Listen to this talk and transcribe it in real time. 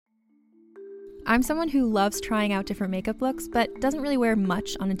I'm someone who loves trying out different makeup looks, but doesn't really wear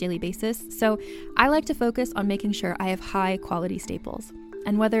much on a daily basis, so I like to focus on making sure I have high quality staples.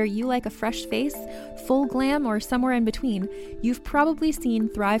 And whether you like a fresh face, full glam, or somewhere in between, you've probably seen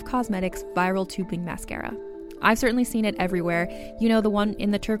Thrive Cosmetics Viral Tubing Mascara. I've certainly seen it everywhere. You know, the one in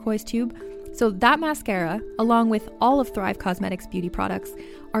the turquoise tube? So that mascara, along with all of Thrive Cosmetics beauty products,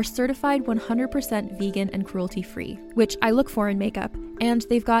 are certified 100% vegan and cruelty-free, which I look for in makeup, and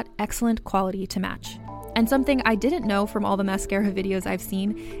they've got excellent quality to match. And something I didn't know from all the mascara videos I've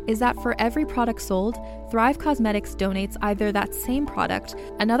seen is that for every product sold, Thrive Cosmetics donates either that same product,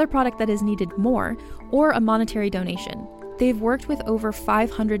 another product that is needed more, or a monetary donation. They've worked with over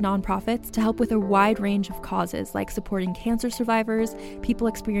 500 nonprofits to help with a wide range of causes like supporting cancer survivors, people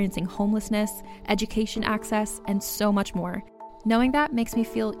experiencing homelessness, education access, and so much more. Knowing that makes me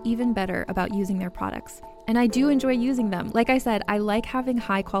feel even better about using their products. And I do enjoy using them. Like I said, I like having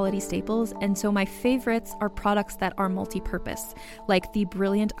high quality staples, and so my favorites are products that are multi-purpose, like the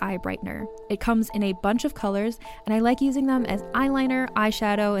Brilliant Eye Brightener. It comes in a bunch of colors, and I like using them as eyeliner,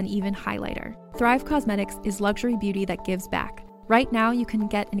 eyeshadow, and even highlighter. Thrive Cosmetics is luxury beauty that gives back. Right now, you can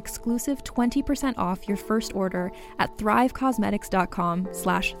get an exclusive 20% off your first order at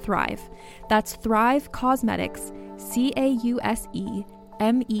thrivecosmetics.com/thrive. That's Thrive Cosmetics,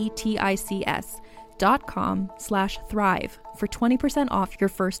 CAUSEMETICS.com/thrive for 20% off your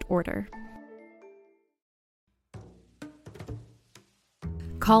first order.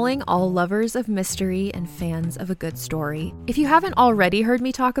 Calling all lovers of mystery and fans of a good story. If you haven't already heard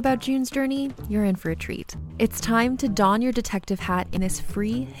me talk about June's Journey, you're in for a treat. It's time to don your detective hat in this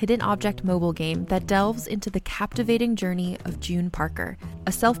free hidden object mobile game that delves into the captivating journey of June Parker,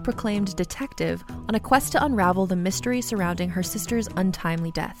 a self-proclaimed detective on a quest to unravel the mystery surrounding her sister's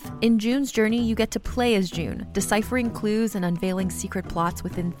untimely death. In June's Journey, you get to play as June, deciphering clues and unveiling secret plots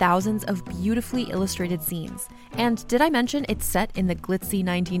within thousands of beautifully illustrated scenes. And did I mention it's set in the glitzy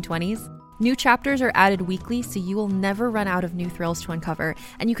 1920s? New chapters are added weekly, so you will never run out of new thrills to uncover,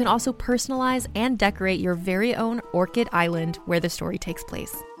 and you can also personalize and decorate your very own Orchid Island where the story takes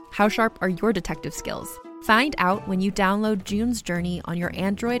place. How sharp are your detective skills? Find out when you download June's Journey on your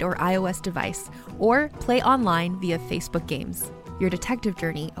Android or iOS device, or play online via Facebook Games. Your detective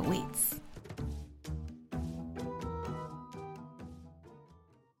journey awaits.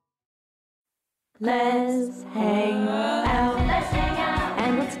 Let's hang out. Let's hang out.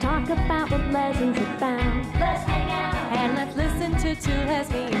 And let's talk about what lesbians are about. Let's hang out. And let's listen to two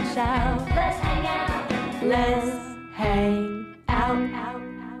lesbians shout. Let's hang out. Let's hang out.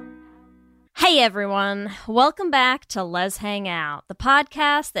 Hey everyone, welcome back to Let's Hang Out, the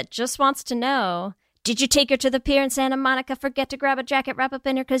podcast that just wants to know, did you take her to the pier in Santa Monica, forget to grab a jacket, wrap up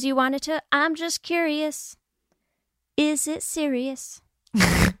in her because you wanted to? I'm just curious. Is it serious?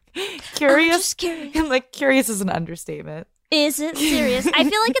 Curious? I'm just curious. Like, curious is an understatement. Is it serious? I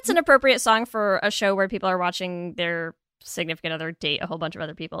feel like it's an appropriate song for a show where people are watching their significant other date a whole bunch of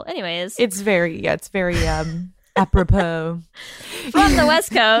other people. Anyways. It's very apropos. From the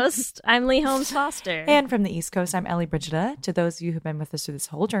West Coast, I'm Lee Holmes Foster. And from the East Coast, I'm Ellie Brigida. To those of you who've been with us through this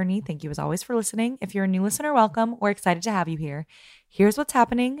whole journey, thank you as always for listening. If you're a new listener, welcome. We're excited to have you here. Here's what's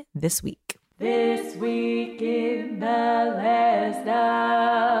happening this week. This week in the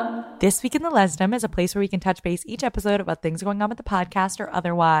Lesdom. This week in the Lesdom is a place where we can touch base each episode about things going on with the podcast or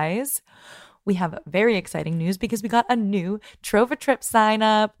otherwise. We have very exciting news because we got a new Trova Trip sign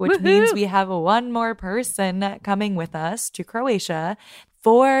up, which means we have one more person coming with us to Croatia.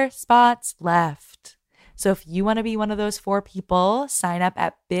 4 spots left. So if you want to be one of those 4 people, sign up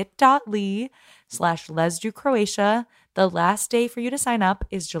at bit.ly/LesDoCroatia. The last day for you to sign up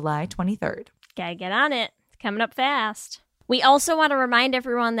is July 23rd. Gotta get on it. It's coming up fast. We also want to remind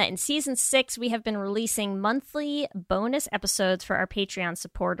everyone that in Season 6, we have been releasing monthly bonus episodes for our Patreon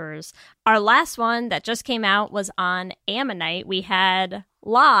supporters. Our last one that just came out was on Ammonite. We had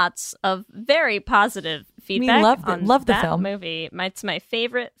lots of very positive feedback. We love the that film. Movie. It's my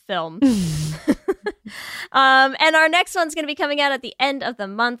favorite film. And our next one's going to be coming out at the end of the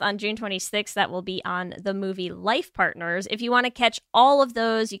month on June 26th. That will be on the movie Life Partners. If you want to catch all of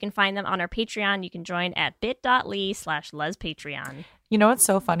those, you can find them on our Patreon. You can join at bit.ly/LesPatreon. You know what's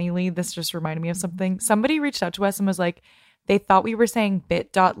so funny, Lee? This just reminded me of something. Somebody reached out to us and was like, they thought we were saying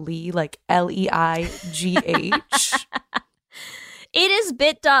bit.ly, like Leigh. It is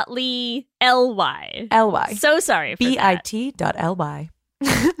bit.ly ly. Ly. So sorry for that. bit.ly.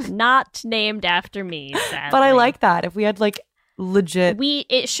 Not named after me, sadly. But I like that. If we had like legit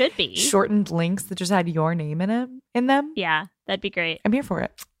it should be shortened links that just had your name in them. Yeah, that'd be great. I'm here for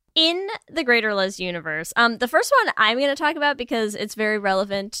it. In the Greater Les universe, the first one I'm going to talk about because it's very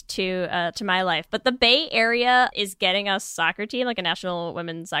relevant to my life. But the Bay Area is getting a soccer team, like a National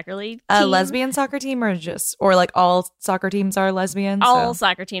Women's Soccer League team. A lesbian soccer team, or like all soccer teams are lesbian? All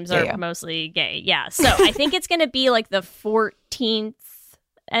soccer teams are mostly gay, yeah. So I think it's going to be like the 14th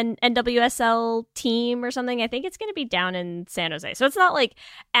NWSL team or something. I think it's going to be down in San Jose. So it's not like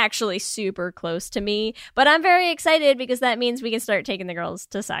actually super close to me, but I'm very excited because that means we can start taking the girls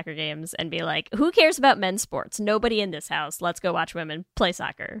to soccer games and be like, who cares about men's sports? Nobody in this house. Let's go watch women play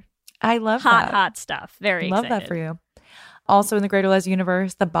soccer. I love that. Hot stuff. Very excited. Love that for you. Also in the Greater Les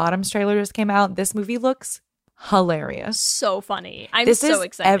universe, the Bottoms trailer just came out. This movie looks hilarious. So funny. This so is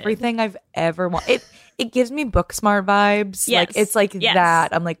excited. Everything I've ever wanted. It gives me Booksmart vibes. Yes. Like it's like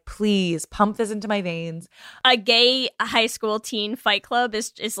that. I'm like, please pump this into my veins. A gay high school teen fight club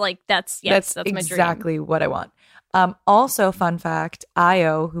is like that's my dream. Exactly what I want. Also, fun fact,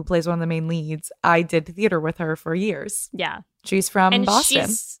 Io, who plays one of the main leads, I did theater with her for years. Yeah. She's from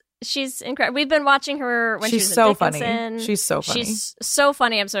Boston. She's incredible. We've been watching her when she's she was so at Dickinson. funny. She's so funny. She's so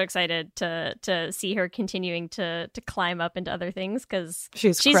funny. I'm so excited to see her continuing to climb up into other things because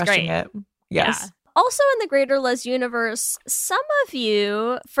she's crushing great. it. Yes. Yeah. Also in the Greater Les universe, some of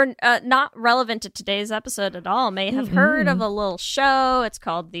you, for not relevant to today's episode at all, may have heard of a little show. It's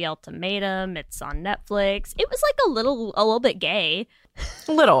called The Ultimatum. It's on Netflix. It was like a little bit gay.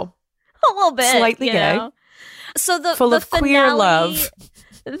 A little bit. Slightly gay. Know? So the finale, queer love.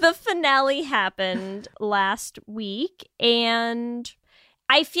 The finale happened last week, and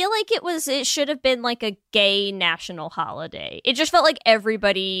I feel like it should have been like a gay national holiday. It just felt like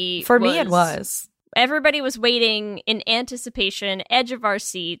everybody Everybody was waiting in anticipation, edge of our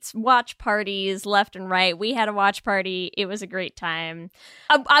seats, watch parties left and right. We had a watch party. It was a great time.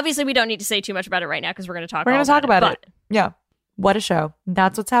 Obviously, we don't need to say too much about it right now because we're going to talk about it. Yeah. What a show.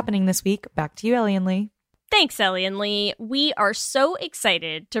 That's what's happening this week. Back to you, Ellie and Lee. Thanks, Ellie and Lee. We are so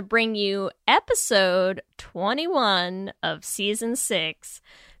excited to bring you episode 21 of season 6,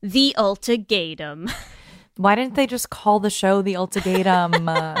 The UltiGaytum. Why didn't they just call the show The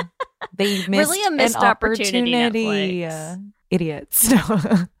UltiGaytum? They missed really a missed an opportunity. Idiots.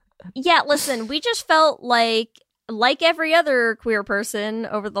 Yeah, listen, we just felt like every other queer person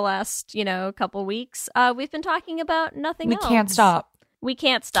over the last, couple weeks, we've been talking about nothing else. We can't stop. We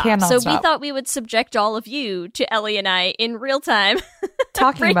can't stop. Cannot so stop. We thought we would subject all of you to Ellie and I in real time.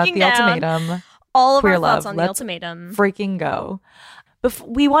 Talking about The Ultimatum. All of queer our thoughts love. on Let's The Ultimatum. Freaking go.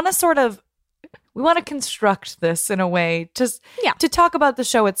 We want to construct this in a way to talk about the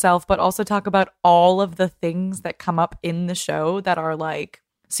show itself, but also talk about all of the things that come up in the show that are like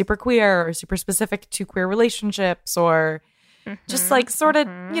super queer or super specific to queer relationships or just like sort of,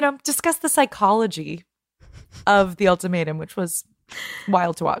 discuss the psychology of The Ultimatum, which was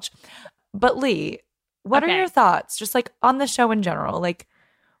wild to watch. But Lee, what are your thoughts just like on the show in general? Like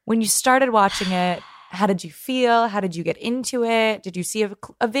when you started watching it, how did you feel? How did you get into it? Did you see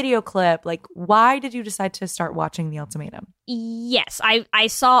a video clip? Like, why did you decide to start watching The Ultimatum? Yes, I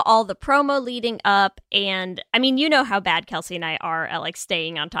saw all the promo leading up, and I mean, you know how bad Kelsey and I are at like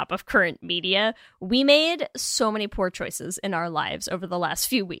staying on top of current media. We made so many poor choices in our lives over the last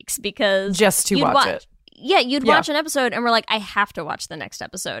few weeks because just to watch it. Yeah, you'd watch an episode and we're like, I have to watch the next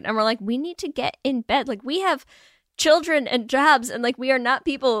episode. And we're like, we need to get in bed. Like, we have children and jobs, and like, we are not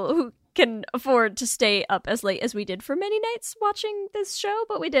people who can afford to stay up as late as we did for many nights watching this show,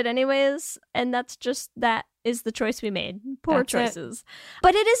 but we did anyways. And that is the choice we made. Poor choices.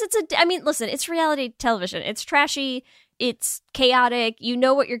 But listen, it's reality television. It's trashy. It's chaotic. You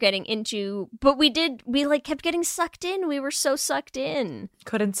know what you're getting into. But we kept getting sucked in. We were so sucked in.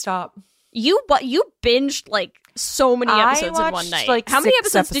 Couldn't stop. You binged like so many episodes in one night. Like, how many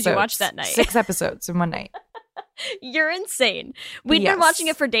episodes did you watch that night? 6 episodes in one night. You're insane. We'd been watching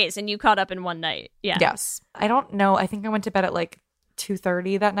it for days and you caught up in one night. Yeah. Yes. I don't know. I think I went to bed at like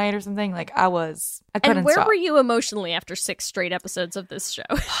 2:30 that night or something. Like I couldn't stop. And where were you emotionally after 6 straight episodes of this show?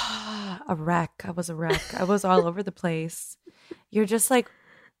 A wreck. I was a wreck. I was all over the place. You're just like,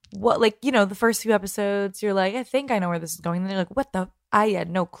 what? Like, the first few episodes, you're like, I think I know where this is going. And then you're like, what the? I had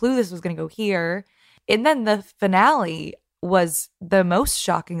no clue this was going to go here. And then the finale was the most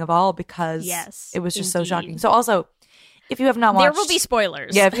shocking of all because it was just so shocking. So also, if you have not watched... There will be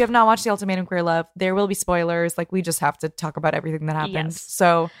spoilers. Yeah, if you have not watched The Ultimatum Queer Love, there will be spoilers. Like, we just have to talk about everything that happened. Yes.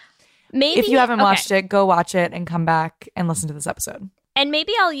 So maybe if you haven't watched it, go watch it and come back and listen to this episode. And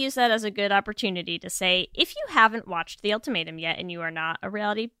maybe I'll use that as a good opportunity to say, if you haven't watched The Ultimatum yet and you are not a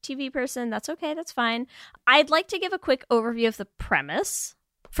reality TV person, that's okay, that's fine. I'd like to give a quick overview of the premise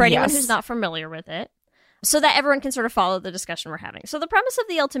for anyone who's not familiar with it. so that everyone can sort of follow the discussion we're having. So the premise of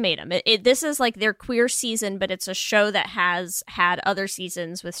the ultimatum, this is like their queer season, but it's a show that has had other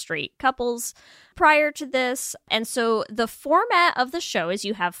seasons with straight couples prior to this. And so the format of the show is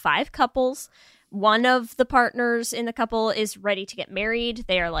you have 5 couples. One of the partners in the couple is ready to get married.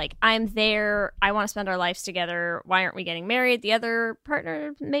 They are like, I'm there. I want to spend our lives together. Why aren't we getting married? The other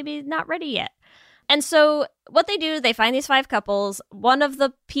partner maybe not ready yet. And so what they do, they find these 5 couples. One of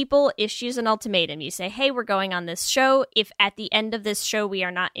the people issues an ultimatum. You say, hey, we're going on this show. If at the end of this show we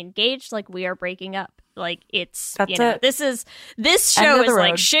are not engaged, like we are breaking up. Like it's, That's you know, it. this show End of is the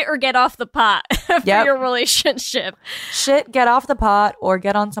like road. shit or get off the pot for Yep. your relationship. Shit, get off the pot or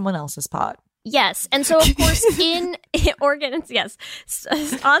get on someone else's pot. Yes. And so, of course, in Oregon, yes,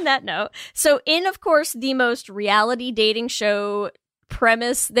 on that note, so in, of course, the most reality dating show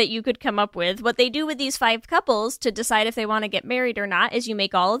premise that you could come up with, what they do with these 5 couples to decide if they want to get married or not is you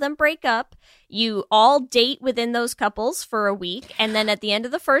make all of them break up. You all date within those couples for a week. And then at the end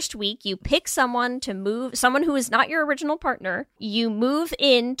of the first week, you pick someone who is not your original partner. You move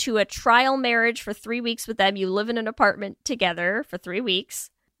into a trial marriage for 3 weeks with them. You live in an apartment together for 3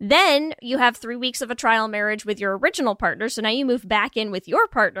 weeks. Then you have 3 weeks of a trial marriage with your original partner. So now you move back in with your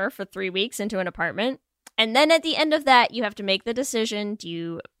partner for 3 weeks into an apartment. And then at the end of that, you have to make the decision. Do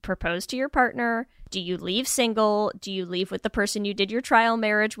you propose to your partner? Do you leave single? Do you leave with the person you did your trial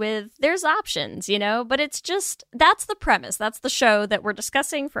marriage with? There's options, you know, but it's just, that's the premise. That's the show that we're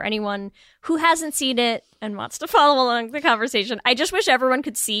discussing for anyone who hasn't seen it and wants to follow along the conversation. I just wish everyone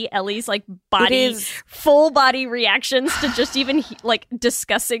could see Ellie's like full body reactions to just even like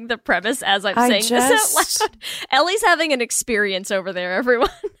discussing the premise as I'm saying this out loud. Ellie's having an experience over there, everyone.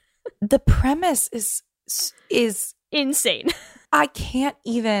 The premise is insane. I can't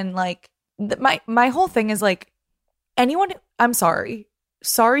even like my whole thing is like anyone. I'm sorry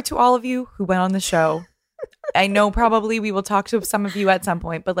to all of you who went on the show. I know probably we will talk to some of you at some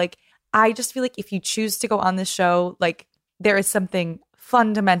point, but like I just feel like if you choose to go on this show, like there is something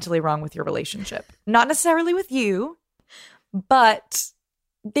fundamentally wrong with your relationship. Not necessarily with you, but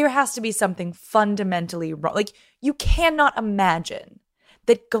there has to be something fundamentally wrong. Like you cannot imagine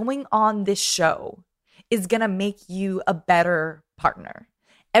that going on this show is going to make you a better partner.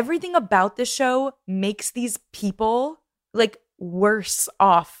 Everything about the show makes these people like worse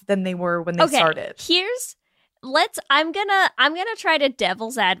off than they were when they started. I'm gonna try to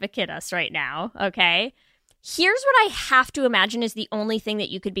devil's advocate us right now, okay? Here's what I have to imagine is the only thing that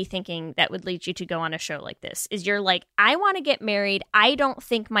you could be thinking that would lead you to go on a show like this. Is you're like, I want to get married. I don't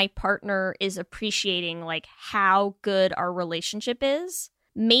think my partner is appreciating like how good our relationship is.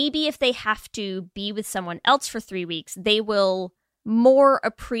 Maybe if they have to be with someone else for 3 weeks, they will more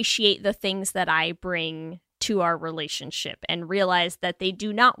appreciate the things that I bring to our relationship and realize that they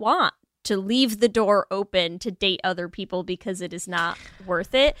do not want to leave the door open to date other people because it is not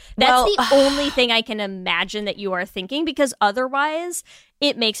worth it. That's the only thing I can imagine that you are thinking, because otherwise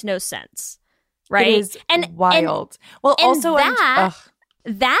it makes no sense. Right? It is wild.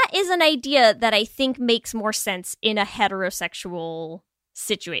 That is an idea that I think makes more sense in a heterosexual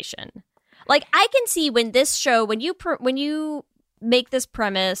situation. Like I can see when this show, when you make this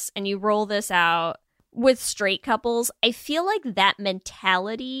premise and you roll this out with straight couples, I feel like that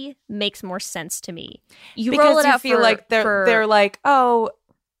mentality makes more sense to me. Roll it out like they're like, oh,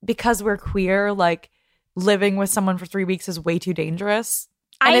 because we're queer, like living with someone for 3 weeks is way too dangerous.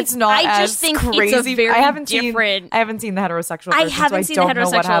 And it's not I as just think crazy. It's a very I haven't different. I haven't seen the heterosexual. I version, haven't so seen the don't know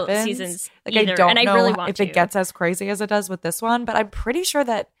what heterosexual happens. seasons Like, either, I don't and I know really want if to. it gets as crazy as it does with this one, but I'm pretty sure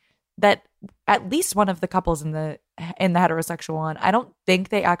that at least one of the couples in the heterosexual one, I don't think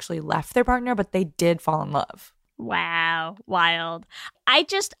they actually left their partner, but they did fall in love. Wow, wild. I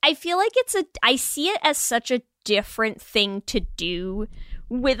feel like I see it as such a different thing to do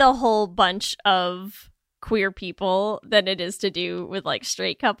with a whole bunch of queer people than it is to do with like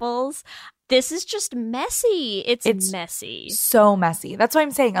straight couples. This is just messy. It's messy. So messy. That's what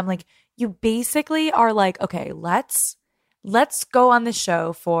I'm saying. I'm like, you basically are like, okay, let's go on this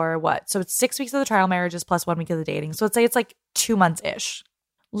show for what? So it's 6 weeks of the trial marriages plus 1 week of the dating. So let's say it's like 2 months-ish.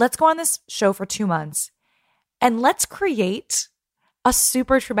 Let's go on this show for 2 months and let's create a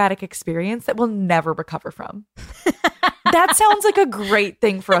super traumatic experience that we'll never recover from. That sounds like a great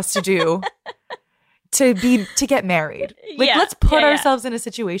thing for us to do. To get married. Like, let's put ourselves in a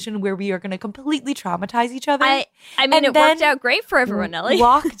situation where we are going to completely traumatize each other. I mean, it worked out great for everyone, Ellie.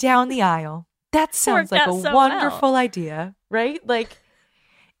 Walk down the aisle. That sounds like a so wonderful idea, right? Like,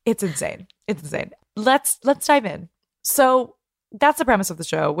 it's insane. It's insane. Let's dive in. So that's the premise of the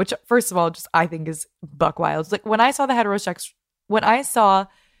show, which, first of all, just I think is buck wild. Like, when I saw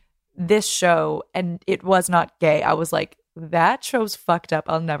this show and it was not gay, I was like, that show's fucked up.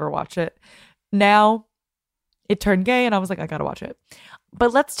 I'll never watch it. Now it turned gay and I was like, I gotta watch it.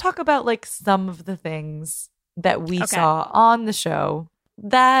 But let's talk about like some of the things that we saw on the show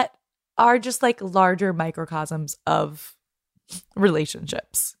that are just like larger microcosms of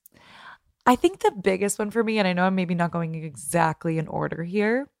relationships. I think the biggest one for me, and I know I'm maybe not going exactly in order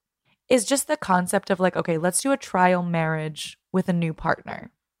here, is just the concept of like, okay, let's do a trial marriage with a new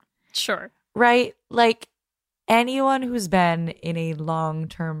partner. Sure. Right? Like anyone who's been in a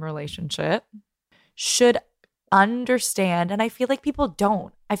long-term relationship should understand, and I feel like people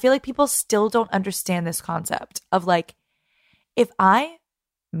don't. I feel like people still don't understand this concept of like, if I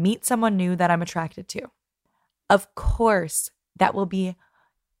meet someone new that I'm attracted to, of course that will be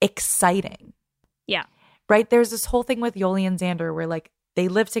exciting. Yeah. Right? There's this whole thing with Yoli and Xander where like they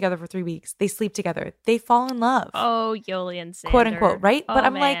live together for 3 weeks, they sleep together, they fall in love. Oh, Yoli and Xander. Quote unquote, right? Oh, but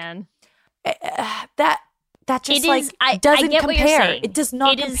I'm man. like, that just It like is- I doesn't get what you're compare. saying. It does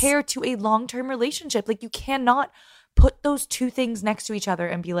not It is- compare to a long-term relationship. Like you cannot put those two things next to each other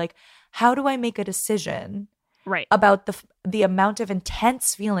and be like, how do I make a decision Right. about the amount of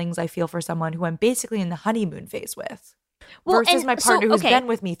intense feelings I feel for someone who I'm basically in the honeymoon phase with versus and my so, partner who's okay. been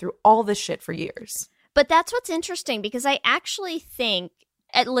with me through all this shit for years. But that's what's interesting because I actually think,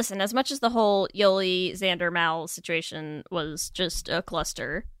 listen, as much as the whole Yoli, Xander, Mal situation was just a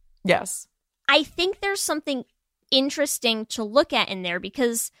cluster, Yes. I think there's something interesting to look at in there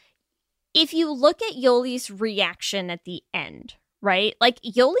because if you look at Yoli's reaction at the end, right? Like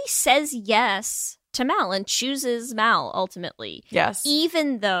Yoli says yes to Mal and chooses Mal ultimately. Yes.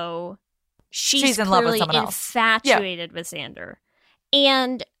 Even though she's in love with clearly someone else. infatuated with Xander.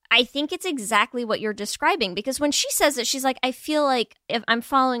 And I think it's exactly what you're describing because when she says it, she's like, I feel like if I'm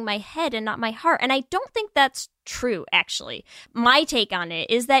following my head and not my heart. And I don't think that's true, actually. My take on it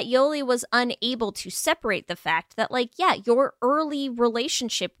is that Yoli was unable to separate the fact that, like, yeah, your early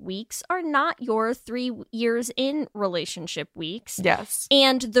relationship weeks are not your 3 years in relationship weeks. Yes.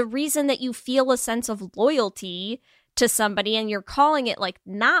 And the reason that you feel a sense of loyalty to somebody and you're calling it, like,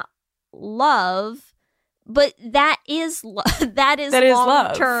 not love, but that is that is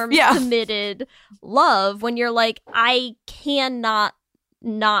long-term love. Yeah. committed love when you're like, I cannot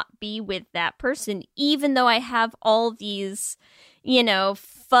not be with that person, even though I have all these,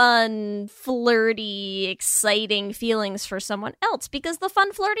 fun, flirty, exciting feelings for someone else, because the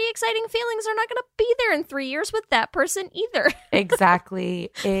fun, flirty, exciting feelings are not going to be there in 3 years with that person either.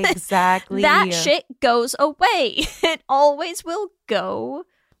 Exactly. That shit goes away. It always will go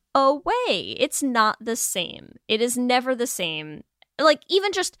away. It's not the same. It is never the same. Like,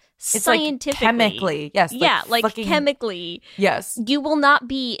 even just It's scientifically. like chemically. Yes. Yeah, like fucking- chemically. Yes. You will not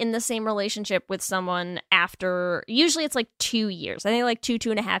be in the same relationship with someone after, usually it's like 2 years. I think like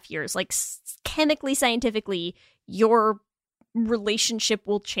 2.5 years. Like chemically, scientifically, your relationship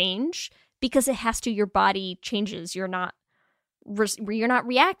will change because it has to. Your body changes. You're not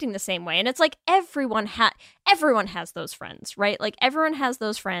reacting the same way. And it's like everyone has those friends, right? Like everyone has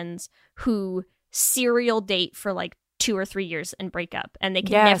those friends who serial date for like 2 or 3 years and break up, and they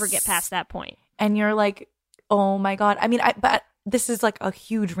can never get past that point. And you're like, oh my God. I mean, but this is like a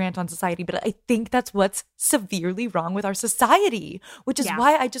huge rant on society, but I think that's what's severely wrong with our society, which is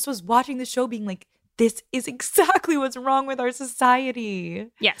why I just was watching the show being like, this is exactly what's wrong with our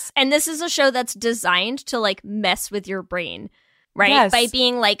society. Yes. And this is a show that's designed to like mess with your brain, right? Yes. By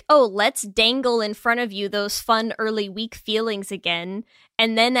being like, oh, let's dangle in front of you those fun early week feelings again,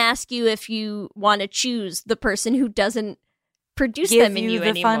 and then ask you if you want to choose the person who doesn't produce them in you the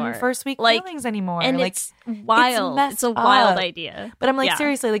anymore. fun first week like, feelings anymore. And like, it's wild. It's a wild idea. But I'm like,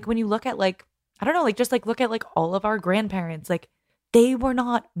 seriously, like when you look at like, I don't know, like just like look at like all of our grandparents, like they were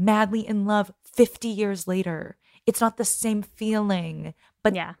not madly in love 50 years later. It's not the same feeling,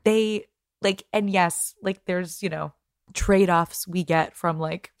 but they like, and yes, like there's, trade-offs we get from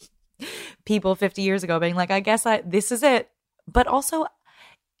like people 50 years ago being like, I guess this is it. But also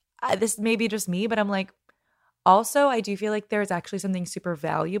this may be just me, but I'm like, also I do feel like there's actually something super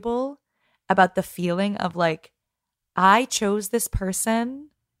valuable about the feeling of like, I chose this person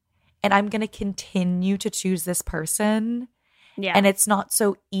and I'm going to continue to choose this person. Yeah. And it's not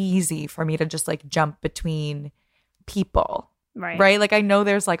so easy for me to just like jump between people. Right. Like I know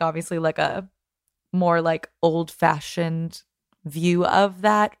there's like obviously like a more like old-fashioned view of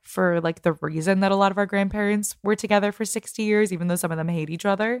that for like the reason that a lot of our grandparents were together for 60 years, even though some of them hate each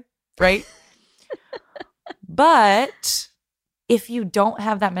other, right? But if you don't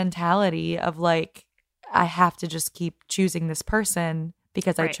have that mentality of like, I have to just keep choosing this person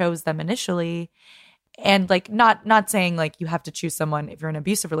because I chose them initially, And like not saying like you have to choose someone if you're in an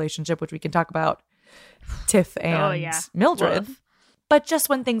abusive relationship, which we can talk about Tiff and Mildred, but just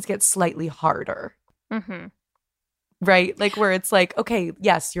when things get slightly harder. Mm-hmm. Right? Like where it's like, okay,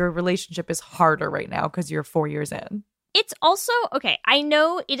 yes, your relationship is harder right now because you're 4 years in. It's also, okay, I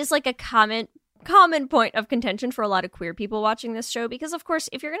know it is like a common point of contention for a lot of queer people watching this show because, of course,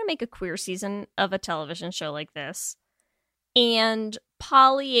 if you're going to make a queer season of a television show like this and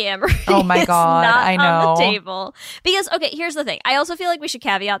polyamory oh my God, not I know. on the table. Because, okay, here's the thing. I also feel like we should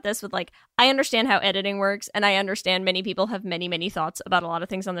caveat this with, like, I understand how editing works, and I understand many people have many, many thoughts about a lot of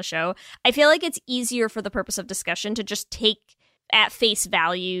things on the show. I feel like it's easier for the purpose of discussion to just take at face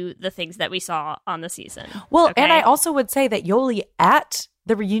value the things that we saw on the season. Well, okay? And I also would say that Yoli at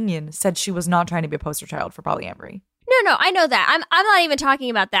the reunion said she was not trying to be a poster child for polyamory. No, I know that. I'm not even talking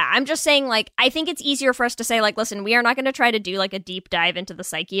about that. I'm just saying, like, I think it's easier for us to say, like, listen, we are not going to try to do, like, a deep dive into the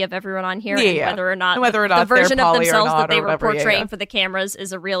psyche of everyone on here and whether or not the version of themselves that they were portraying for the cameras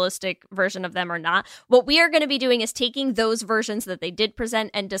is a realistic version of them or not. What we are going to be doing is taking those versions that they did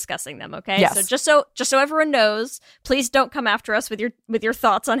present and discussing them, okay? Yes. So just so everyone knows, please don't come after us with your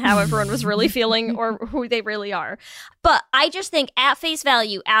thoughts on how everyone was really feeling or who they really are. But I just think at face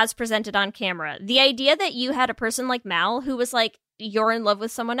value, as presented on camera, the idea that you had a person like Mal who was like, you're in love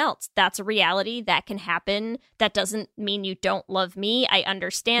with someone else. That's a reality that can happen. That doesn't mean you don't love me. I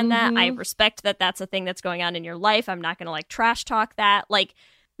understand that. I respect that that's a thing that's going on in your life. I'm not going to like trash talk that. Like,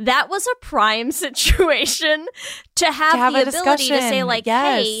 that was a prime situation to have the ability to say like,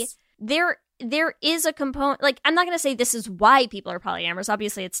 hey, there is a component. Like, I'm not going to say this is why people are polyamorous.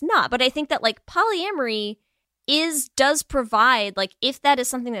 Obviously it's not. But I think that like polyamory does provide, like, if that is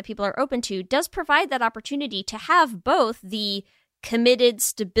something that people are open to, does provide that opportunity to have both the committed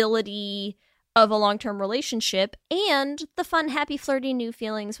stability of a long-term relationship and the fun, happy, flirty new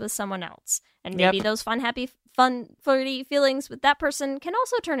feelings with someone else. And maybe those fun, flirty feelings with that person can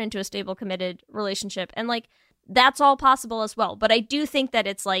also turn into a stable, committed relationship. And like, that's all possible as well. But I do think that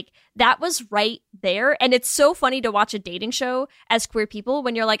it's like, that was right there. And it's so funny to watch a dating show as queer people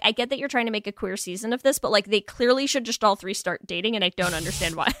when you're like, I get that you're trying to make a queer season of this, but like, they clearly should just all three start dating. And I don't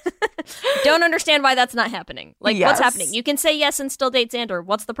understand why. Don't understand why that's not happening. Like, what's happening? You can say yes and still date Xander.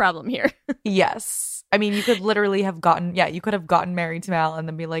 What's the problem here? Yes. I mean, you could literally have gotten married to Mal and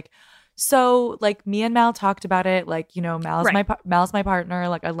then be like, so, like, me and Mal talked about it. Like, you know, Mal's my partner.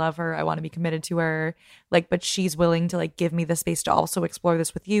 Like, I love her. I want to be committed to her. Like, but she's willing to, like, give me the space to also explore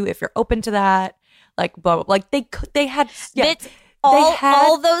this with you if you're open to that. Like, blah, blah. Like, they had... Yeah,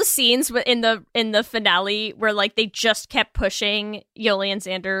 all those scenes in the finale where, like, they just kept pushing Yoli and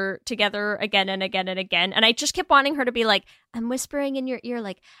Xander together again and again and again. And I just kept wanting her to be like, I'm whispering in your ear,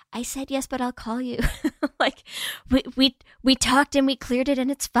 like, I said yes, but I'll call you. Like, we talked and we cleared it and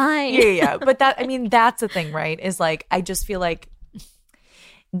it's fine. Yeah. But that's the thing, right? Is, like, I just feel like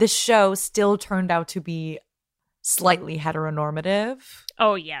the show still turned out to be slightly heteronormative.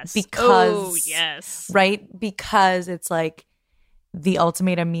 Oh, yes. Right? Because it's, like, the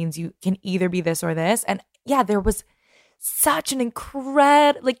ultimatum means you can either be this or this. And yeah, there was such an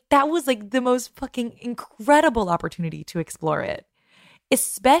that was like the most fucking incredible opportunity to explore it.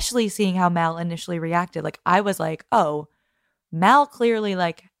 Especially seeing how Mal initially reacted. Like, I was like, oh, Mal clearly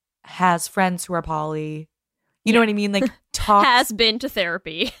like has friends who are poly. You know what I mean? Like, has been to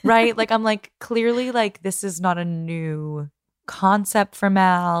therapy. Right? Like, I'm like, clearly like this is not a new concept for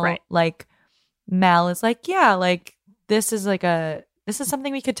Mal. Right. Like, Mal is like, yeah, like, this is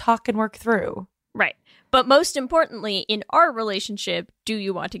something we could talk and work through. Right. But most importantly, in our relationship, do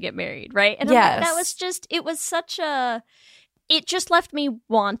you want to get married? Right. And yes. that was just, it was such it just left me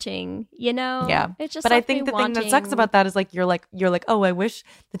wanting, you know? Yeah. But I think the thing that sucks about that is like, you're like, oh, I wish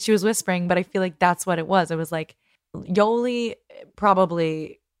that she was whispering, but I feel like that's what it was. It was like, Yoli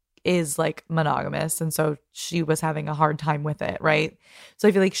probably is like monogamous, and so she was having a hard time with it, right? So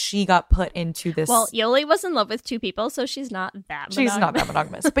I feel like she got put into this. Well, Yoli was in love with two people, so she's not that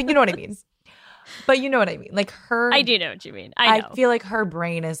monogamous. But you know what I mean. Like, her, I do know what you mean. I feel like her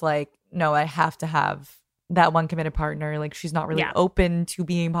brain is like, no, I have to have that one committed partner. Like, she's not really open to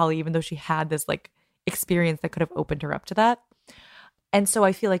being poly, even though she had this like experience that could have opened her up to that. And so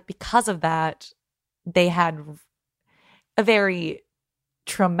I feel like because of that, they had a very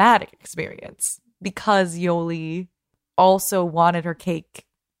traumatic experience because Yoli also wanted her cake,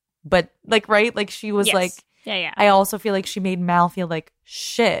 but like, right, like, she was like, I also feel like she made Mal feel like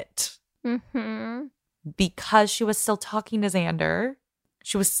shit because she was still talking to Xander,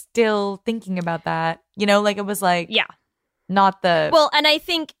 she was still thinking about that, you know, like, it was like, not the Well, and I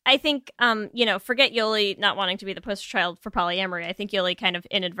think forget Yoli not wanting to be the poster child for polyamory. I think Yoli kind of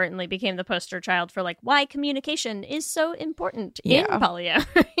inadvertently became the poster child for like why communication is so important in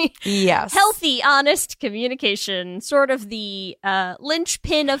polyamory. Yes. Healthy, honest communication, sort of the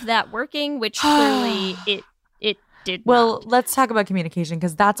linchpin of that working, which clearly it did not. Let's talk about communication,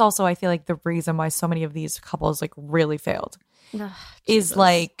 because that's also, I feel like, the reason why so many of these couples like really failed. Is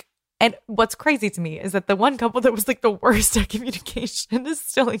like, and what's crazy to me is that the one couple that was like the worst at communication is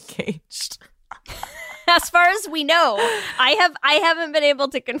still engaged. As far as we know, I haven't been able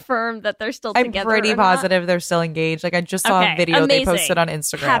to confirm that they're still together. I'm pretty positive they're still engaged. Like I just saw a video they posted on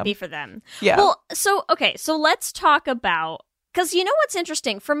Instagram. Happy for them. Yeah. Well, so let's talk about, because you know what's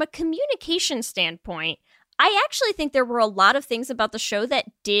interesting from a communication standpoint. I actually think there were a lot of things about the show that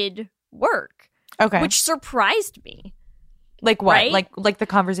did work. Okay. Which surprised me. Like what? Right? Like the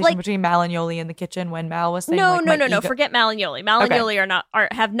conversation between Mal and Yoli in the kitchen when Mal was saying No. Forget Mal and Yoli. Mal and Yoli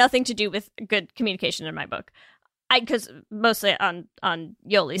have nothing to do with good communication in my book. Because mostly on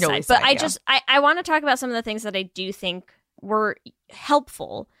Yoli's side. But I want to talk about some of the things that I do think were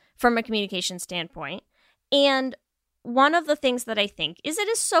helpful from a communication standpoint. And one of the things that I think is it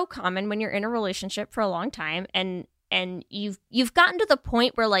is so common when you're in a relationship for a long time and you've gotten to the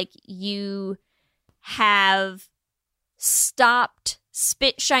point where like you have stopped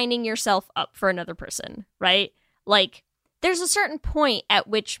spit shining yourself up for another person, right? Like there's a certain point at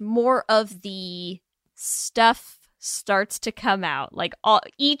which more of the stuff starts to come out, like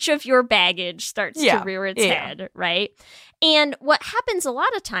each of your baggage starts to rear its head, right? And what happens a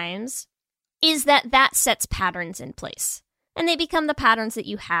lot of times is that sets patterns in place, and they become the patterns that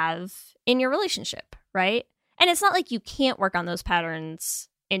you have in your relationship, right? And it's not like you can't work on those patterns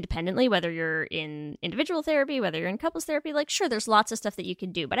independently, whether you're in individual therapy, whether you're in couples therapy. Like, sure, there's lots of stuff that you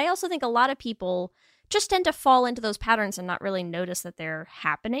can do. But I also think a lot of people just tend to fall into those patterns and not really notice that they're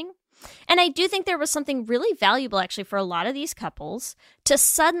happening. And I do think there was something really valuable, actually, for a lot of these couples to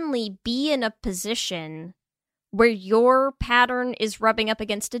suddenly be in a position where your pattern is rubbing up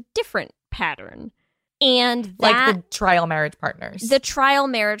against a different pattern. And like the trial marriage partners. The trial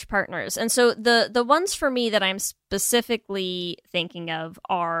marriage partners. And so the ones for me that I'm specifically thinking of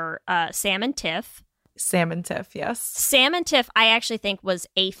are Sam and Tiff. Sam and Tiff, yes. Sam and Tiff, I actually think was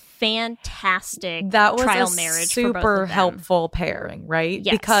a fantastic that was trial a marriage super for both of them. Helpful pairing, right?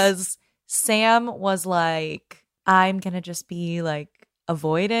 Yes. Because Sam was like, I'm going to just be like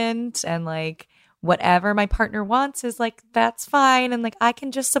avoidant and like whatever my partner wants is like, that's fine. And like, I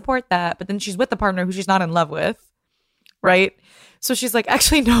can just support that. But then she's with the partner who she's not in love with. Right. So she's like,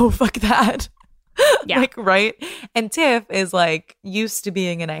 actually, no, fuck that. Yeah. Like, right. And Tiff is like used to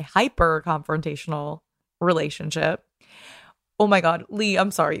being in a hyper confrontational relationship. Oh my God, Lee,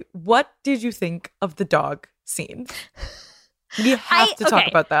 I'm sorry. What did you think of the dog scene? We have to talk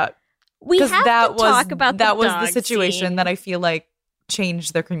about that. We have to talk about that was dog the situation scene. that I feel like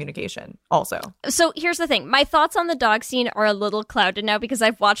changed their communication also. So here's the thing. My thoughts on the dog scene are a little clouded now because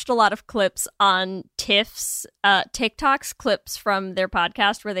I've watched a lot of clips on Tiff's TikToks, clips from their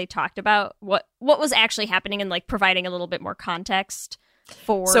podcast where they talked about what was actually happening and like providing a little bit more context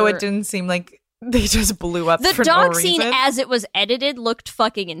for. So it didn't seem like they just blew up the for dog no scene reason. as it was edited looked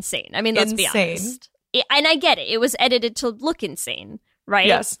fucking insane. I mean, let's be honest. And I get it. It was edited to look insane. Right?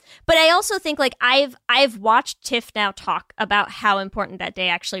 Yes. But I also think like I've watched Tiff now talk about how important that day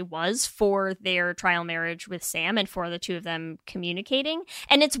actually was for their trial marriage with Sam and for the two of them communicating.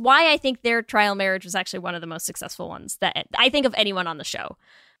 And it's why I think their trial marriage was actually one of the most successful ones that I think of anyone on the show.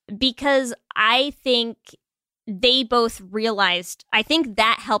 Because I think they both realized, I think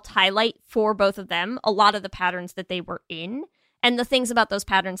that helped highlight for both of them a lot of the patterns that they were in and the things about those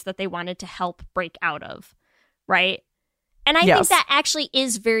patterns that they wanted to help break out of. Right? And I think that actually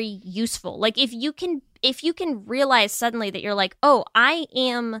is very useful. Like if you can realize suddenly that you're like, oh, I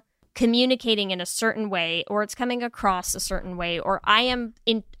am communicating in a certain way, or it's coming across a certain way, or I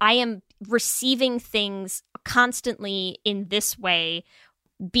am receiving things constantly in this way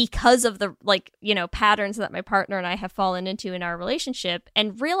because of the patterns that my partner and I have fallen into in our relationship,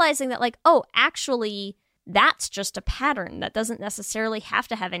 and realizing that like, oh, actually that's just a pattern that doesn't necessarily have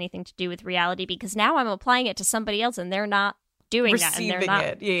to have anything to do with reality, because now I'm applying it to somebody else and they're not doing that. And they're not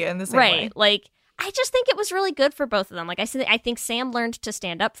it. Yeah, in the same way. Like, I just think it was really good for both of them. Like I said, I think Sam learned to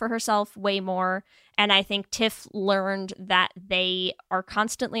stand up for herself way more. And I think Tiff learned that they are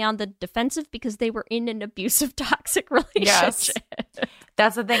constantly on the defensive because they were in an abusive, toxic relationship. Yes.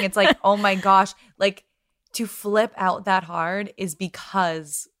 That's the thing. It's like, oh my gosh, like to flip out that hard is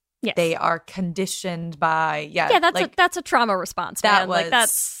because they are conditioned by that's a trauma response. That man.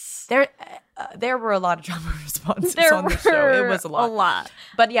 was There were a lot of drama responses on the show. It was a lot.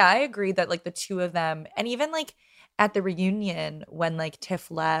 But yeah, I agree that like the two of them, and even like at the reunion when like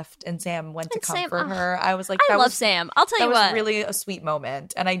Tiff left and Sam went to comfort her, I was like, I love Sam. I'll tell you what, that was really a sweet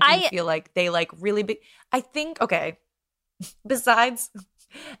moment, and I do feel like they like really big. I think besides,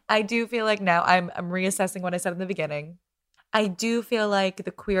 I do feel like now I'm reassessing what I said in the beginning. I do feel like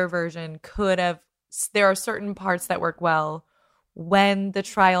the queer version could have. There are certain parts that work well when the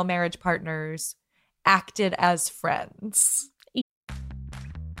trial marriage partners acted as friends.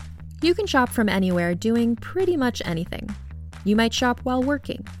 You can shop from anywhere doing pretty much anything. You might shop while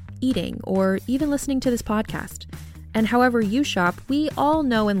working, eating, or even listening to this podcast. And however you shop, we all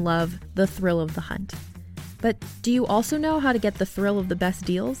know and love the thrill of the hunt. But do you also know how to get the thrill of the best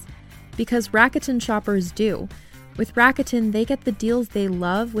deals? Because Rakuten shoppers do. With Rakuten, they get the deals they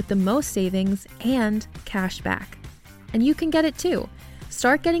love with the most savings and cash back. And you can get it too.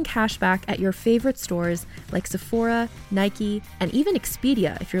 Start getting cash back at your favorite stores like Sephora, Nike, and even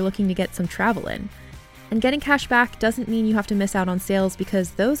Expedia if you're looking to get some travel in. And getting cash back doesn't mean you have to miss out on sales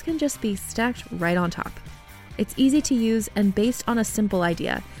because those can just be stacked right on top. It's easy to use and based on a simple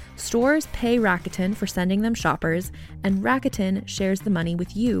idea. Stores pay Rakuten for sending them shoppers, and Rakuten shares the money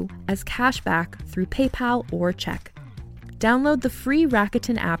with you as cash back through PayPal or check. Download the free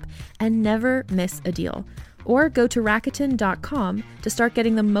Rakuten app and never miss a deal. Or go to Rakuten.com to start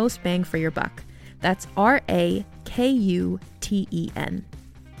getting the most bang for your buck. That's Rakuten.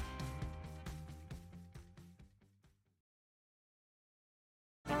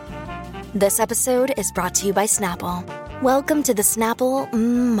 This episode is brought to you by Snapple. Welcome to the Snapple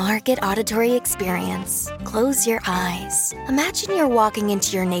Market Auditory Experience. Close your eyes. Imagine you're walking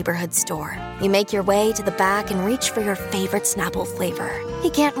into your neighborhood store. You make your way to the back and reach for your favorite Snapple flavor.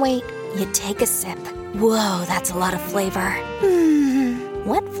 You can't wait. You take a sip. Whoa, that's a lot of flavor.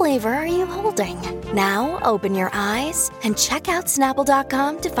 What flavor are you holding? Now open your eyes and check out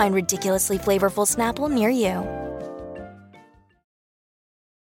Snapple.com to find ridiculously flavorful Snapple near you.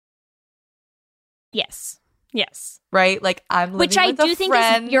 Yes. Right? Like I'm living Which I with a do think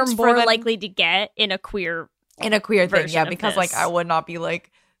friend is you're more the- likely to get in a queer thing, yeah, because this. like I would not be like,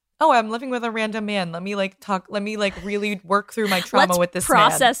 oh, I'm living with a random man. Let me really work through my trauma with this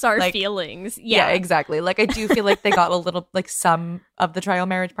process man. our feelings. Yeah, exactly. Like I do feel like they got a little, like some of the trial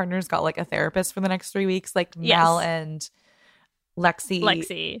marriage partners got like a therapist for the next 3 weeks, like Mel and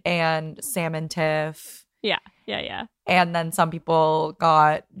Lexi and Sam and Tiff. Yeah. And then some people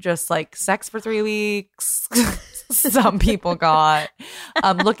got just like sex for 3 weeks. Some people got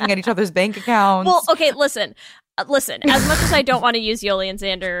looking at each other's bank accounts. Well, okay, listen. As much as I don't want to use Yoli and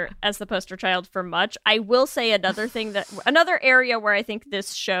Xander as the poster child for much, I will say another area where I think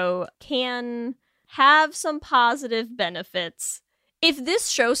this show can have some positive benefits. If this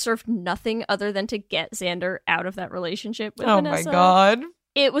show served nothing other than to get Xander out of that relationship with Vanessa, my God.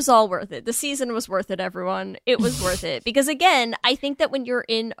 It was all worth it. The season was worth it, everyone. It was worth it. Because again, I think that when you're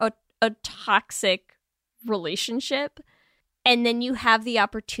in a toxic relationship and then you have the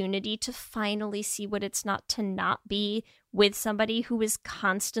opportunity to finally see what it's not to not be with somebody who is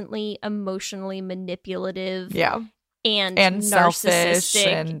constantly emotionally manipulative and selfish narcissistic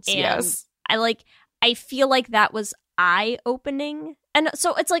and yes. I feel like that was eye-opening. And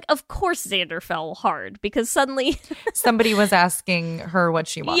so it's like, of course Xander fell hard because suddenly somebody was asking her what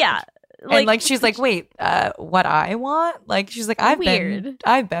she wanted. Yeah. And like she's like, wait, what I want? Like she's like, I've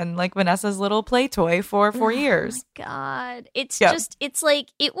been like Vanessa's little play toy for 4 years. Oh my God. It's just, it's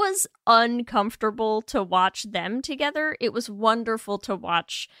like, it was uncomfortable to watch them together. It was wonderful to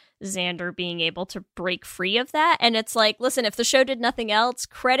watch Xander being able to break free of that. And it's like, listen, if the show did nothing else,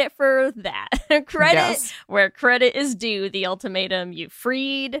 credit for that. Credit where credit is due. The ultimatum, you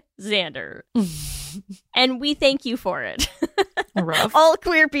freed Xander. And we thank you for it. Rough. All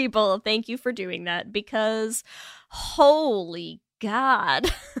queer people, thank you for doing that because holy God.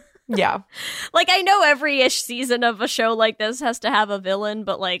 Yeah. Like, I know every-ish season of a show like this has to have a villain,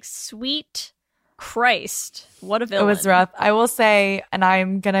 but like, sweet Christ, what a villain. It was rough. I will say, and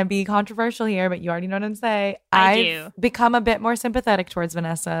I'm going to be controversial here, but you already know what I'm saying. I've become a bit more sympathetic towards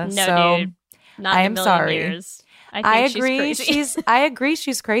Vanessa. No, so dude. Not I in am a million sorry. Years. I agree. She's crazy. I agree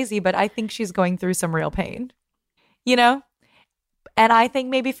she's crazy, but I think she's going through some real pain. You know? And I think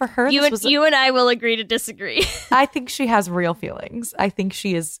maybe for her, you and I will agree to disagree. I think she has real feelings. I think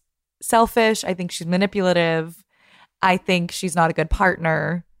she is selfish. I think she's manipulative. I think she's not a good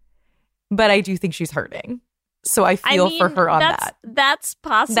partner. But I do think she's hurting. So I feel for her on that. That's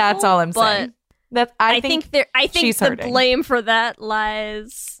possible. That's all I'm saying. I think the hurting. blame for that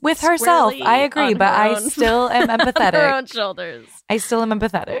lies with herself. squarely I agree, on but her I own- still am empathetic. her own shoulders. I still am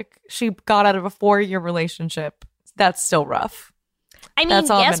empathetic. She got out of a 4-year relationship. That's still rough. I mean, That's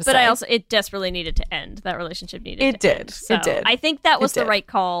all I'm yes, gonna but say. I also it desperately needed to end. That relationship needed. It to did. End. So It did. I think that was It the did. right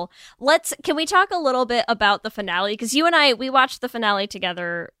call. Can we talk a little bit about the finale? Because you and I, we watched the finale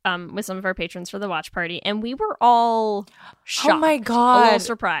together with some of our patrons for the watch party, and we were all shocked. Oh my a God. little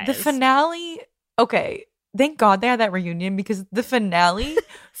surprised. The finale. Okay. Thank God they had that reunion because the finale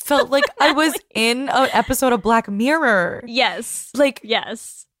felt like I was in an episode of Black Mirror. Yes. Like,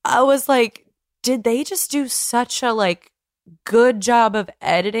 Yes. I was like, did they just do such a good job of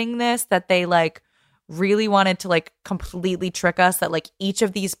editing this that they really wanted to completely trick us that each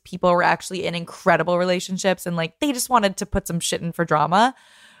of these people were actually in incredible relationships and they just wanted to put some shit in for drama?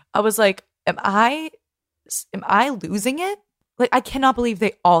 I was like, am I losing it? I cannot believe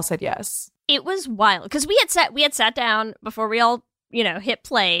they all said yes. It was wild because we had sat down before we all hit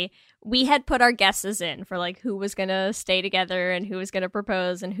play. We had put our guesses in for who was gonna stay together and who was gonna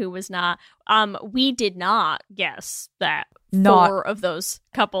propose and who was not. We did not guess that 4 of those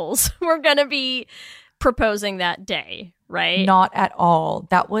couples were gonna be proposing that day, right? Not at all.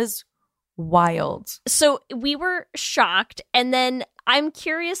 That was wild. So we were shocked, and then I'm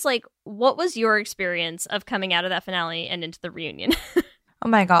curious, what was your experience of coming out of that finale and into the reunion? Oh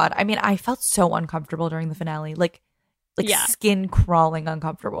my God. I mean, I felt so uncomfortable during the finale. Yeah. Skin crawling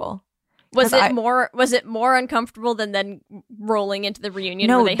uncomfortable. Was it more uncomfortable than then rolling into the reunion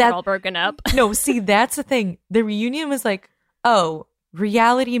No, where they had all broken up? No, see, that's the thing. The reunion was oh,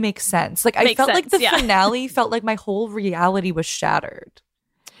 reality makes sense. I felt like the finale felt like my whole reality was shattered.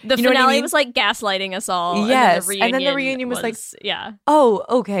 The You know what I finale mean? was gaslighting us all. Yes, and then the reunion was yeah. Oh,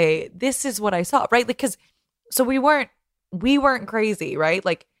 okay, this is what I saw, right? Because so we weren't crazy, right?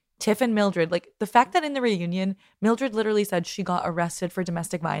 Tiff and Mildred, the fact that in the reunion, Mildred literally said she got arrested for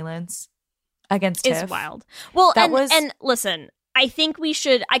domestic violence against Tiff. Is wild. Well, and listen, I think we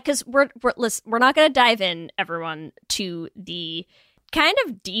should, because we're not going to dive in, everyone, to the kind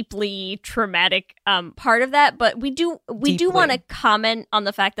of deeply traumatic part of that, but we do want to comment on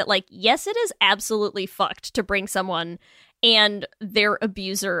the fact that yes, it is absolutely fucked to bring someone and their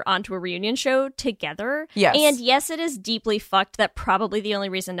abuser onto a reunion show together. Yes. And yes, it is deeply fucked that probably the only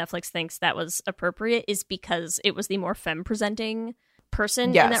reason Netflix thinks that was appropriate is because it was the more femme presenting person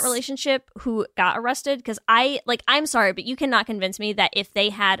in that relationship who got arrested. Because I'm sorry, but you cannot convince me that if they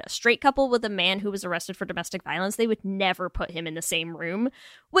had a straight couple with a man who was arrested for domestic violence, they would never put him in the same room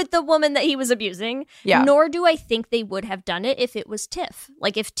with the woman that he was abusing. Yeah. Nor do I think they would have done it if it was Tiff.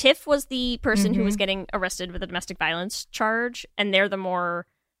 If Tiff was the person who was getting arrested with a domestic violence charge and they're the more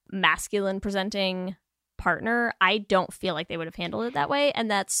masculine presenting partner, I don't feel like they would have handled it that way, and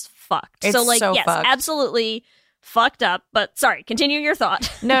that's fucked. It's so yes, fucked. Absolutely fucked up, but sorry, continue your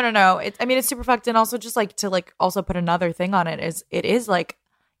thought. No. It's super fucked. And also just to also put another thing on it is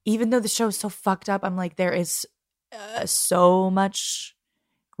even though the show is so fucked up, I'm there is so much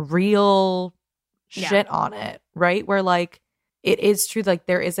real shit on it, right? Where it is true,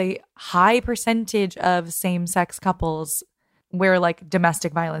 there is a high percentage of same-sex couples where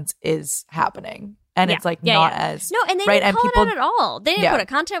domestic violence is happening. And it's not as no, and they right? didn't call people, it out at all. They didn't put a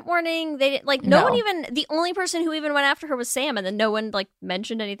content warning. They didn't no one even. The only person who even went after her was Sam, and then no one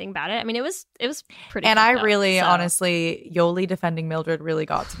mentioned anything about it. I mean, it was pretty. And fucked I really, up, so. honestly, Yoli defending Mildred really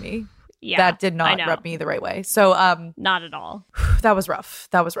got to me. Yeah, that did not rub me the right way. So not at all. That was rough.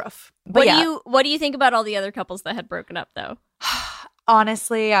 But what do you think about all the other couples that had broken up though?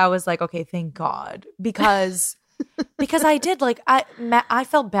 Honestly, I was okay, thank God, because I did I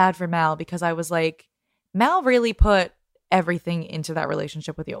felt bad for Mal because I was Mal really put everything into that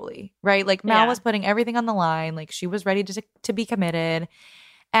relationship with Yoli, right? Mal was putting everything on the line. She was ready to be committed.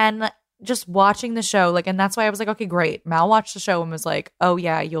 And just watching the show, and that's why I was okay, great. Mal watched the show and was oh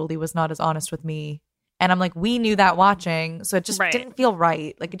yeah, Yoli was not as honest with me. And I'm we knew that watching. So it just didn't feel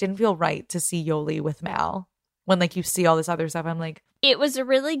right. It didn't feel right to see Yoli with Mal when you see all this other stuff. I'm it was a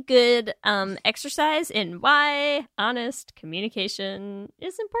really good exercise in why honest communication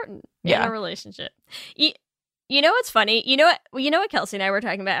is important in a relationship. You know what's funny? You know what Kelsey and I were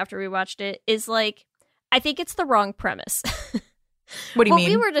talking about after we watched it is I think it's the wrong premise. What do you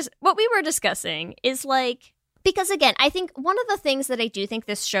mean? What we were discussing is because again, I think one of the things that I do think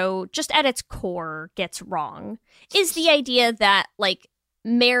this show just at its core gets wrong is the idea that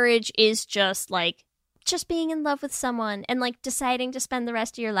marriage is just just being in love with someone and like deciding to spend the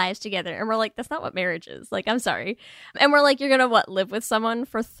rest of your lives together. And we're like, that's not what marriage is. Like, I'm sorry. And we're like, you're going to live with someone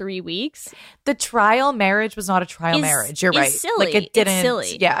for 3 weeks? The trial marriage was not a trial marriage. You're right. Silly. Like, it didn't. It's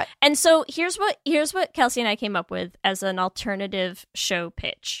silly. Yeah. And so here's what Kelsey and I came up with as an alternative show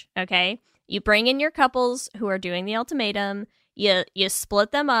pitch. Okay. You bring in your couples who are doing the ultimatum. You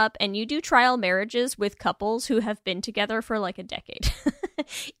split them up and you do trial marriages with couples who have been together for like a decade.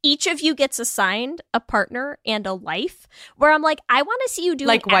 Each of you gets assigned a partner and a life, where I'm like, I want to see you do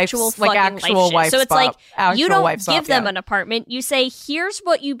like actual life shit. So it's like, you don't give them an apartment. You say, here's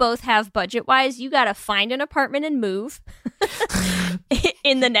what you both have budget wise. You got to find an apartment and move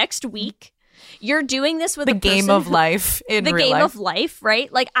in the next week. You're doing this with the game of life in real life. The game of life,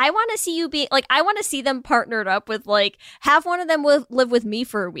 right? Like, I want to see you be like, I want to see them partnered up with like, have one of them live with me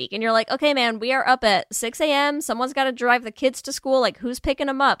for a week. And you're like, okay, man, we are up at 6 a.m. Someone's got to drive the kids to school. Like, who's picking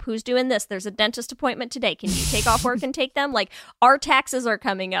them up? Who's doing this? There's a dentist appointment today. Can you take off work and take them? Like, our taxes are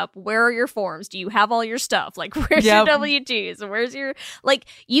coming up. Where are your forms? Do you have all your stuff? Like, where's your W-2s? Where's your, like,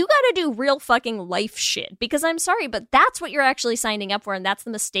 you got to do real fucking life shit, because I'm sorry, but that's what you're actually signing up for. And that's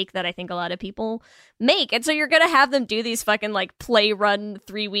the mistake that I think a lot of people make. And so you're gonna have them do these fucking like play run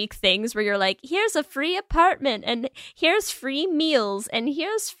 3-week things where you're like, here's a free apartment and here's free meals and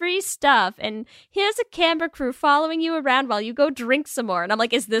here's free stuff and here's a camera crew following you around while you go drink some more. And I'm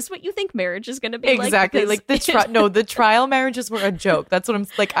like, is this what you think marriage is gonna be exactly like? The trial marriages were a joke. That's what I'm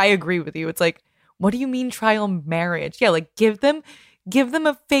like. I agree with you. It's like, what do you mean trial marriage? Yeah, like give them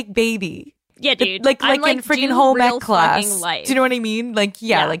a fake baby. Yeah, dude. Like in freaking home ec class. Do you know what I mean? Like,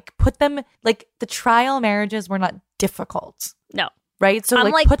 yeah, like put them, like the trial marriages were not difficult. No. Right? So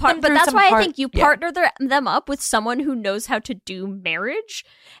I'm like put them but through that's some why I think you partner them up with someone who knows how to do marriage,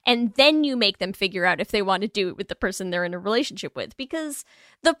 and then you make them figure out if they want to do it with the person they're in a relationship with. Because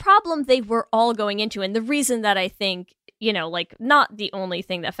the problem they were all going into, and the reason that I think, you know, like, not the only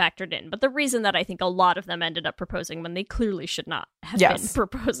thing that factored in, but the reason that I think a lot of them ended up proposing when they clearly should not have been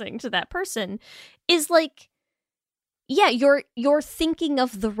proposing to that person is like, yeah, you're thinking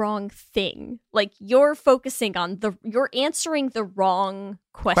of the wrong thing. Like, you're focusing on you're answering the wrong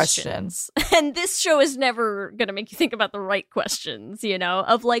questions. And this show is never going to make you think about the right questions, you know,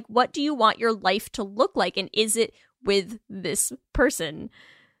 of like, what do you want your life to look like? And is it with this person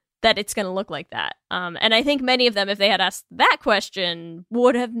that it's going to look like that? And I think many of them, if they had asked that question,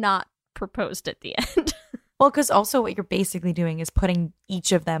 would have not proposed at the end. Well, because also what you're basically doing is putting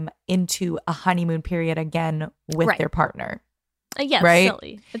each of them into a honeymoon period again with their partner. Yeah, right?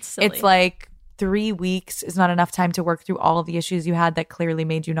 It's silly. It's like 3 weeks is not enough time to work through all of the issues you had that clearly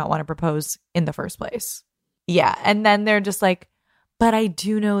made you not want to propose in the first place. Yeah, and then they're just like, but I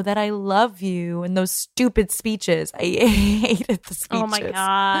do know that I love you, and those stupid speeches. I hated the speeches. Oh my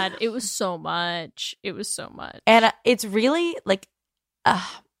God. It was so much. And it's really like,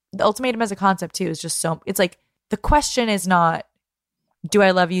 the ultimatum as a concept too is just so, it's like, the question is not, do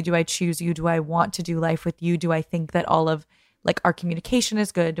I love you? Do I choose you? Do I want to do life with you? Do I think that all of like our communication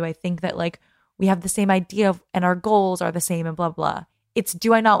is good? Do I think that like we have the same idea of, and our goals are the same and blah, blah. It's,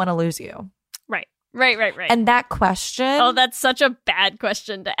 do I not want to lose you? Right. And that question. Oh, that's such a bad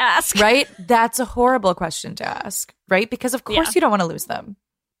question to ask. Right? That's a horrible question to ask. Right? Because of course you don't want to lose them.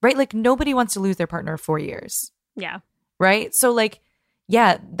 Right? Like, nobody wants to lose their partner 4 years. Yeah. Right? So like,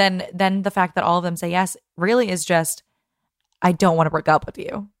 yeah, then the fact that all of them say yes really is just, I don't want to break up with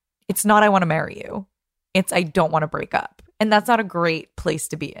you. It's not I want to marry you. It's I don't want to break up. And that's not a great place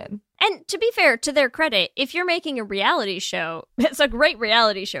to be in. And to be fair, to their credit, if you're making a reality show, it's a great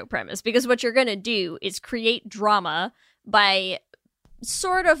reality show premise, because what you're going to do is create drama by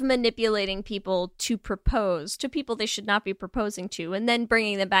sort of manipulating people to propose to people they should not be proposing to, and then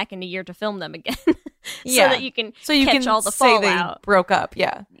bringing them back in a year to film them again. So that you can catch all the fallout. They broke up,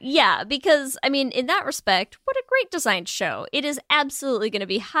 Yeah, because, I mean, in that respect, what a great designed show. It is absolutely going to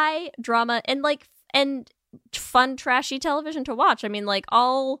be high drama and fun, trashy television to watch. I mean, like,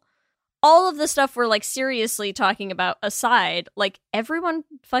 all of the stuff we're, like, seriously talking about aside, like, everyone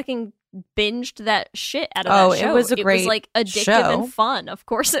fucking binged that shit out of that show. It was a great It was, like, addictive show. And fun. Of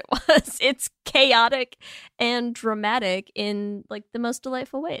course it was. It's chaotic and dramatic in, like, the most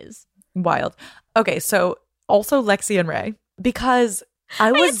delightful ways. Wild. Okay, so also Lexi and Ray, because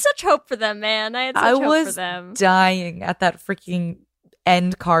I had such hope for them, man. I had such hope for them. Dying at that freaking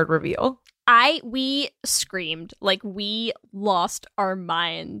end card reveal. We screamed, like, we lost our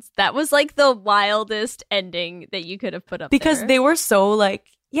minds. That was like the wildest ending that you could have put up because there. They were so like,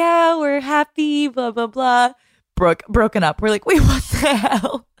 yeah, we're happy, blah blah blah, broken up. We're like, wait, what the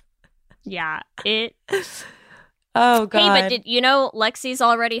hell? Yeah, Oh, God. Hey, but did you know Lexi's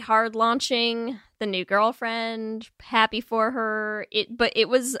already hard launching the new girlfriend? Happy for her. But it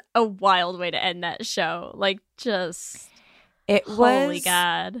was a wild way to end that show. Like, just It holy was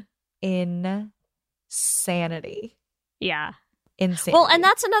God. insanity. Yeah. Insane. Well, and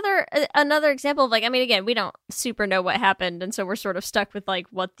that's another example of, like, I mean, again, we don't super know what happened, and so we're sort of stuck with, like,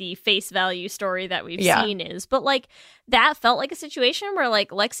 what the face value story that we've seen is. But, like, that felt like a situation where, like,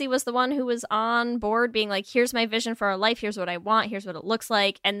 Lexi was the one who was on board being like, here's my vision for our life, here's what I want, here's what it looks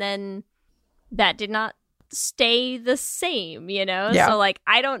like, and then that did not stay the same, you know? Yeah. So, like,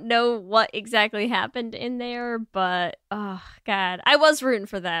 I don't know what exactly happened in there, but, oh, God. I was rooting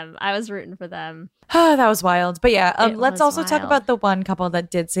for them. That was wild. But yeah, let's was also talk wild. about the one couple that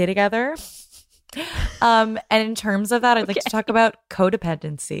did stay together. And in terms of that, I'd like to talk about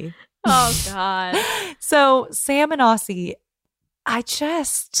codependency. Oh, God. So Sam and Aussie, I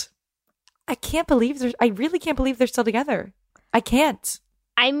really can't believe they're still together. I can't.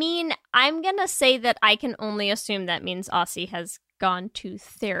 I mean, I'm going to say that I can only assume that means Aussie has gone to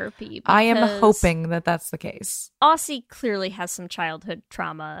therapy. I am because hoping that that's the case. Aussie clearly has some childhood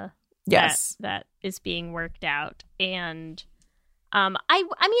trauma Yes. that is being worked out. And I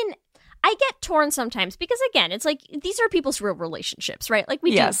mean, I get torn sometimes because, again, it's like these are people's real relationships, right? Like,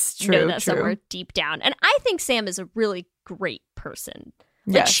 we do know that somewhere deep down. And I think Sam is a really great person.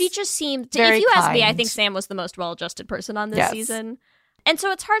 Like, she just seemed Very if you ask me, I kind. think Sam was the most well-adjusted person on this season. And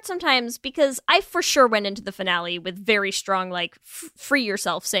so it's hard sometimes because I for sure went into the finale with very strong, like, free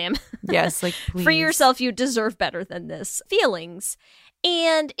yourself, Sam. Yes, like, please. Free yourself, you deserve better than this feelings.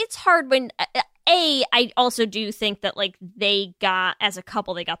 And it's hard when, I also do think that, like, they got, as a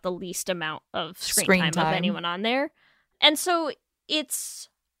couple, they got the least amount of screen time of anyone on there. And so it's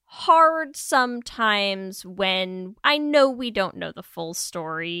hard sometimes when I know we don't know the full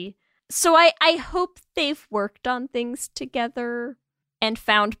story. So I hope they've worked on things together and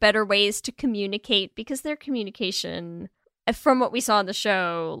found better ways to communicate, because their communication, from what we saw in the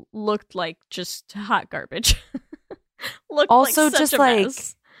show, looked like just hot garbage. Looked also like such just a like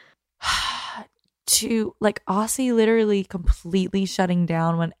mess. to like Aussie literally completely shutting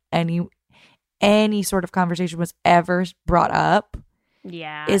down when any sort of conversation was ever brought up.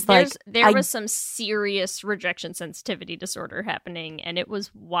 Yeah, is like there was some serious rejection sensitivity disorder happening, and it was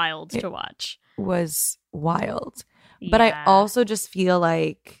wild to watch. Was wild. But I also just feel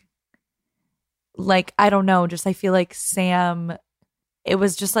like I don't know, just I feel like Sam, it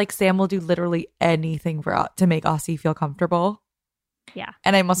was just like Sam will do literally anything to make Aussie feel comfortable. Yeah.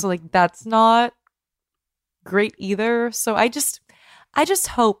 And I'm also like, that's not great either. So I just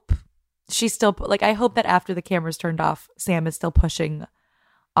hope she's still, like, I hope that after the camera's turned off, Sam is still pushing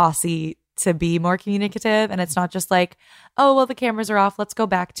Aussie to be more communicative, and it's not just like, oh, well, the cameras are off, let's go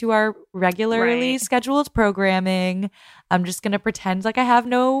back to our regularly scheduled programming. I'm just gonna pretend like I have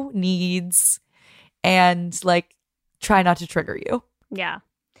no needs and like try not to trigger you. Yeah.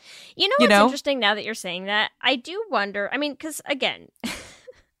 You know what's interesting now that you're saying that? I do wonder, I mean, because again,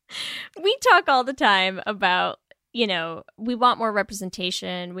 we talk all the time about, you know, we want more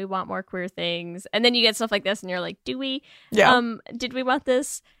representation, we want more queer things, and then you get stuff like this and you're like, do we? Yeah. Did we want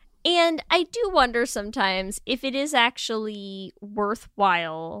this? And I do wonder sometimes if it is actually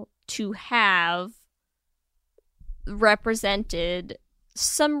worthwhile to have represented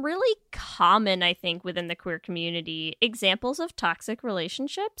some really common, I think, within the queer community, examples of toxic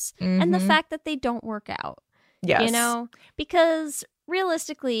relationships and the fact that they don't work out. Yes. You know? Because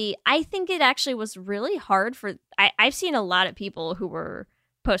realistically, I think it actually was really hard for... I've seen a lot of people who were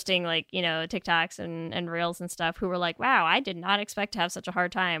posting, like, you know, TikToks and Reels and stuff who were like, wow, I did not expect to have such a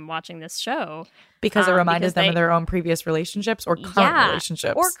hard time watching this show. Because it reminded them of their own previous relationships or current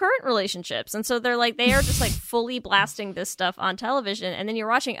relationships. Or current relationships. And so they're like, they are just like fully blasting this stuff on television. And then you're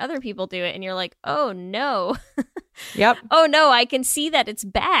watching other people do it and you're like, oh no. Yep. Oh no, I can see that it's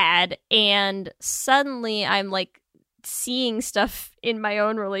bad. And suddenly I'm like seeing stuff in my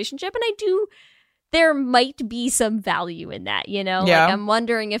own relationship. And there might be some value in that, you know? Yeah. Like, I'm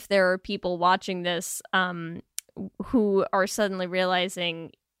wondering if there are people watching this who are suddenly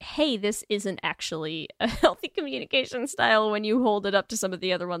realizing, hey, this isn't actually a healthy communication style when you hold it up to some of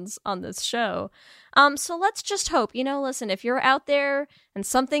the other ones on this show. So let's just hope, you know, listen, if you're out there and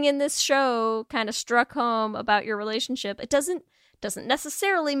something in this show kind of struck home about your relationship, it doesn't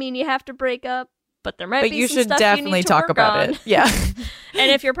necessarily mean you have to break up. But there might be some you should stuff definitely you need to talk work about on. it. Yeah. And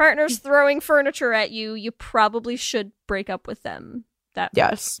if your partner's throwing furniture at you, you probably should break up with them. That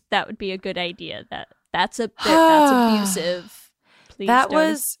would be a good idea. That's abusive. Please That don't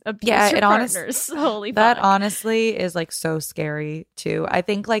was abuse yeah. your It honestly partners. Holy that fuck. honestly is like so scary too. I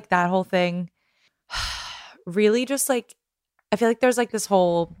think like that whole thing really just like, I feel like there's like this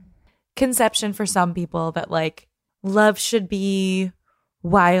whole conception for some people that like love should be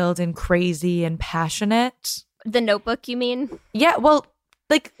wild and crazy and passionate. The Notebook, you mean? Yeah, well,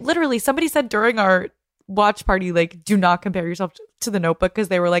 like literally somebody said during our watch party, like, do not compare yourself to The Notebook, because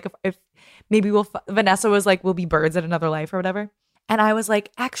they were like, if maybe Vanessa was like, we'll be birds at another life or whatever. And I was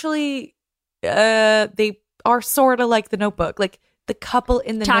like, actually, they are sort of like The Notebook. Like the couple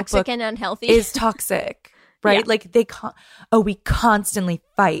in The Toxic Notebook and unhealthy. is toxic, right? Yeah. Like we constantly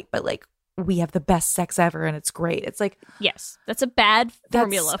fight, but like we have the best sex ever and it's great. It's like, yes, that's a bad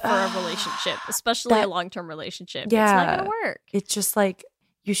formula for a relationship, especially a long-term relationship. Yeah, it's not gonna work. It's just like,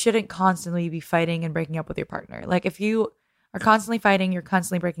 you shouldn't constantly be fighting and breaking up with your partner. Like if you are constantly fighting, you're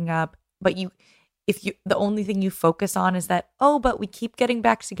constantly breaking up, but if the only thing you focus on is that, oh, but we keep getting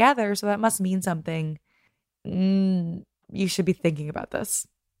back together, so that must mean something. You should be thinking about this.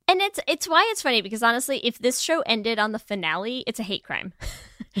 And it's why it's funny, because honestly, if this show ended on the finale, it's a hate crime.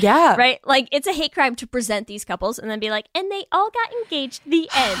 Yeah. Right? Like, it's a hate crime to present these couples and then be like, and they all got engaged, the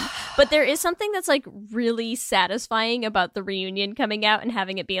end. But there is something that's like really satisfying about the reunion coming out and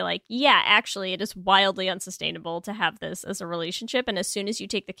having it be like, yeah, actually, it is wildly unsustainable to have this as a relationship. And as soon as you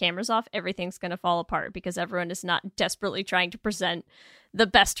take the cameras off, everything's going to fall apart because everyone is not desperately trying to present the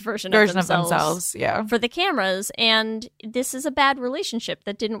best version of themselves yeah, for the cameras. And this is a bad relationship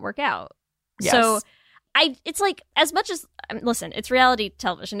that didn't work out. Yes. So it's like, as much as, listen, it's reality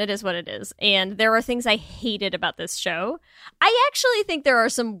television. It is what it is. And there are things I hated about this show. I actually think there are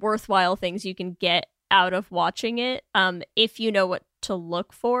some worthwhile things you can get out of watching it, if you know what to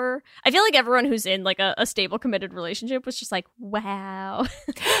look for. I feel like everyone who's in like a stable, committed relationship was just like, wow.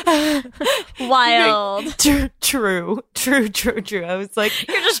 Wild. True. I was like,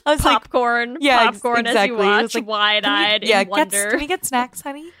 you're just popcorn, like, yeah, popcorn exactly. as you watch, like, wide-eyed in wonder. Can we get snacks,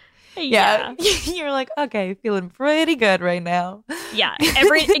 honey? Yeah. You're like, okay, feeling pretty good right now. Yeah.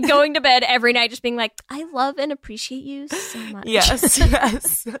 Going to bed every night just being like, I love and appreciate you so much.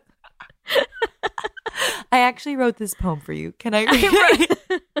 Yes. I actually wrote this poem for you. Can I read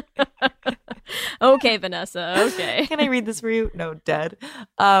it? Okay, Vanessa. Okay. Can I read this for you? No, dead.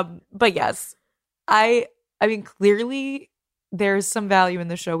 But yes, I mean, clearly there's some value in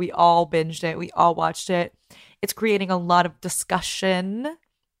the show. We all binged it. We all watched it. It's creating a lot of discussion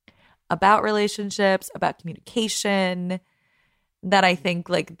about relationships, about communication, that I think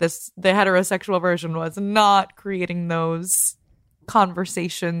like the heterosexual version was not creating those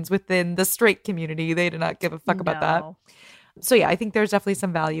conversations within the straight community. They did not give a fuck about that. So yeah, I think there's definitely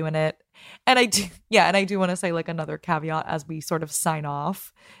some value in it. And I do want to say like another caveat as we sort of sign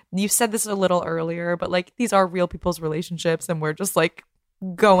off. You said this a little earlier, but like these are real people's relationships and we're just like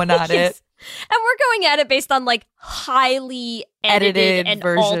going at it. And we're going at it based on like highly edited and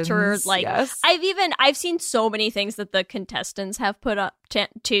versions, altered. Like yes. I've seen so many things that the contestants have put up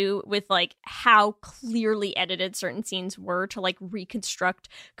to with like how clearly edited certain scenes were to like reconstruct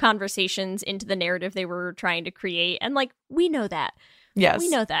conversations into the narrative they were trying to create. And like, we know that. Yes. We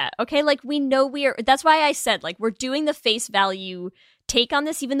know that. Okay. Like we know that's why I said like we're doing the face value take on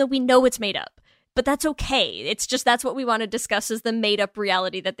this, even though we know it's made up. But that's okay. It's just that's what we want to discuss is the made-up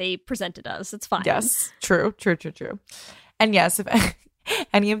reality that they presented us. It's fine. Yes, true. And yes, if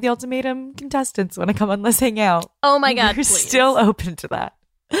any of the Ultimatum contestants want to come on, let's hang out. Oh my God, we're please. Still open to that.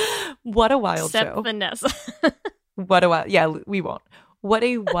 What a wild Except show. Vanessa. We won't. What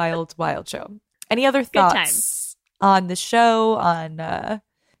a wild show. Any other thoughts on the show,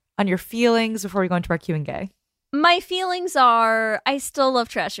 on your feelings before we go into our Q&A? My feelings are, I still love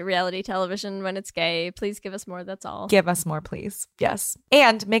trashy reality television when it's gay. Please give us more, that's all. Give us more, please. Yes.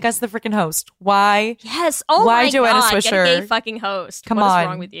 And make us the freaking host. Why? Yes. Oh why my Joanna God. Swisher? Get a gay fucking host. Come what on. is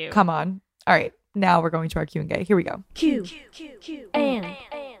wrong with you? Come on. All right. Now we're going to our Q&A. Here we go. Q and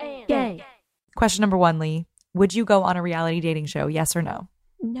gay. Question number 1, Lee. Would you go on a reality dating show? Yes or no?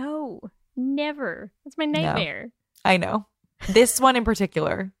 No. Never. That's my nightmare. No. I know. This one in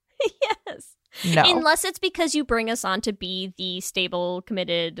particular. Yes. No. Unless it's because you bring us on to be the stable,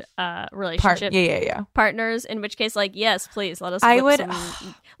 committed relationship partners, in which case, like, yes, please, let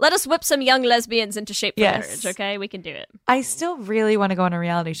us whip some young lesbians into shape for marriage, okay? We can do it. I still really want to go on a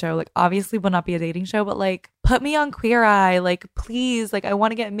reality show. Like, obviously will not be a dating show, but like, put me on Queer Eye. Like, please, like, I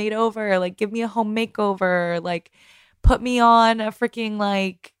want to get made over. Like, give me a home makeover. Like, put me on a freaking,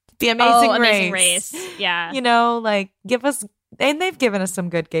 like, The Amazing Race. Yeah. You know, like, give us... And they've given us some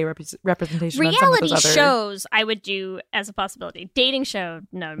good gay representation. Reality on some of those other... shows I would do as a possibility. Dating show,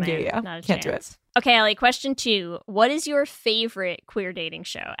 no, man. Not a Can't chance. do it. Okay, Ellie, question 2. What is your favorite queer dating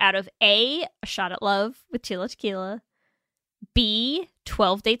show? Out of A Shot at Love with Tila Tequila, B,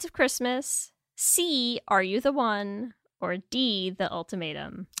 12 Dates of Christmas, C, Are You the One? Or D, The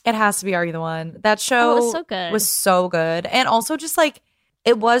Ultimatum? It has to be Are You the One? That show was so good. was so good. And also just like,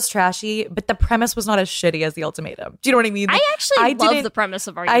 it was trashy, but the premise was not as shitty as The Ultimatum. Do you know what I mean? I actually love the premise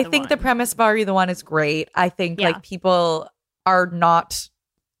of Are You the One. I think the premise of Are You the One is great. I think like people are not,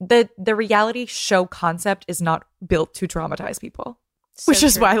 the reality show concept is not built to traumatize people. So which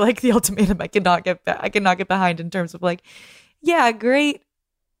is true. why like The Ultimatum I cannot get behind in terms of like, yeah, great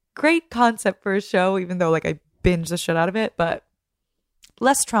concept for a show, even though like I binge the shit out of it, but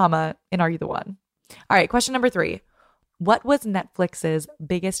less trauma in Are You the One? All right, question number 3. What was Netflix's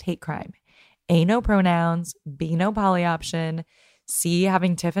biggest hate crime? A, no pronouns. B, no poly option. C,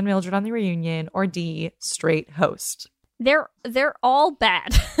 having Tiff and Mildred on the reunion. Or D, straight host. They're all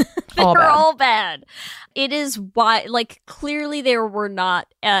bad. All bad. It is why, like, clearly there were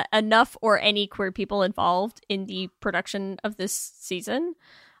not enough or any queer people involved in the production of this season.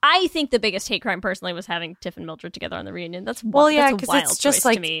 I think the biggest hate crime personally was having Tiff and Mildred together on the reunion. That's because it's just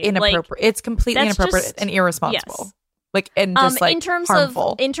like inappropriate. Like, it's completely inappropriate and irresponsible. Yes. Like, and just like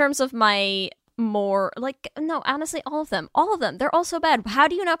harmful. In terms of my more like, no, honestly, all of them, they're all so bad. How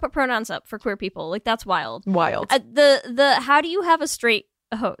do you not put pronouns up for queer people? Like, that's wild. The how do you have a straight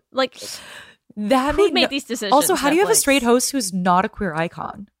host? Like, who made these decisions? Also, how do you have a straight host who's not a queer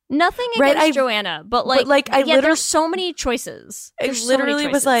icon? Nothing against Joanna, but there's so many choices. I literally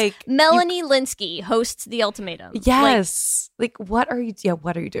was like, Melanie Linsky hosts The Ultimatum. Yes, like what are you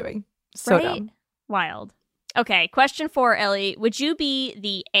doing? So right? dumb. Wild. Okay, question 4, Ellie. Would you be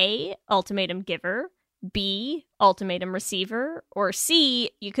the A, ultimatum giver, B, ultimatum receiver, or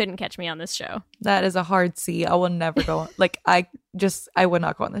C, you couldn't catch me on this show? That is a hard C. I will never go. Like I would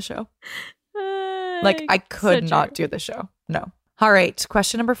not go on the show. Like I could not do the show. No. All right,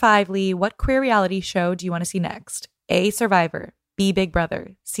 question number 5, Lee. What queer reality show do you want to see next? A, Survivor, B, Big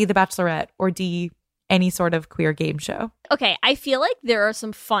Brother, C, The Bachelorette, or D, any sort of queer game show? Okay, I feel like there are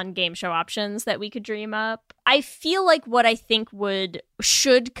some fun game show options that we could dream up. I feel like what I think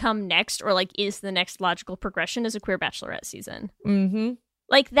should come next, or like is the next logical progression, is a queer Bachelorette season. Mm-hmm.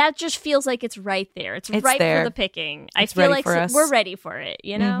 Like that just feels like it's right there. It's right there for the picking. I feel like we're ready for it,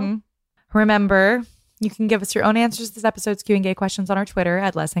 you know? Mm-hmm. Remember, you can give us your own answers to this episode's Q&A questions on our Twitter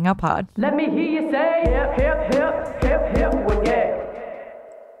at Let's Hang Out Pod. Let me hear you say, hip, hip, hip, hip, hip, well, yeah.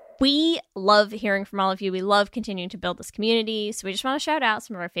 We love hearing from all of you. We love continuing to build this community. So we just want to shout out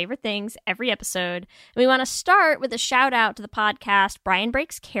some of our favorite things every episode. And we want to start with a shout out to the podcast Brian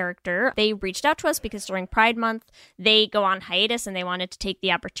Breaks Character. They reached out to us because during Pride Month, they go on hiatus and they wanted to take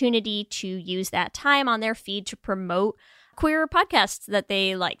the opportunity to use that time on their feed to promote queer podcasts that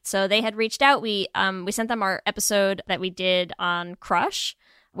they liked. So they had reached out. We sent them our episode that we did on Crush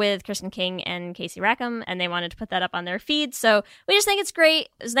with Kristen King and Casey Rackham, and they wanted to put that up on their feed. So we just think it's great.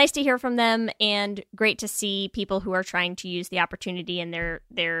 It's nice to hear from them, and great to see people who are trying to use the opportunity in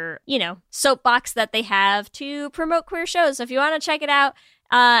their soapbox that they have to promote queer shows. So if you want to check it out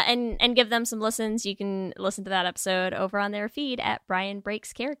and give them some listens, you can listen to that episode over on their feed at Brian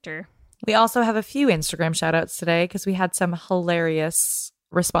Breaks Character. We also have a few Instagram shout outs today because we had some hilarious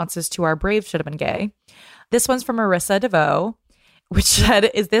responses to our Brave Should Have Been Gay. This one's from Marissa DeVoe, which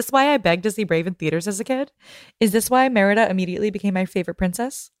said, "Is this why I begged to see Brave in theaters as a kid? Is this why Merida immediately became my favorite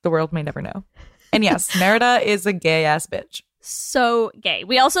princess? The world may never know." And yes, Merida is a gay ass bitch. So gay.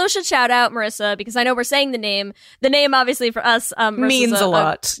 We also should shout out Marissa because I know we're saying the name. The name, obviously, for us means a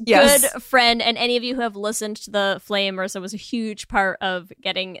lot. Yes. Good friend, and any of you who have listened to The Flame, Marissa was a huge part of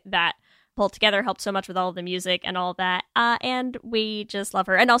getting that pulled together, helped so much with all of the music and all of that, and we just love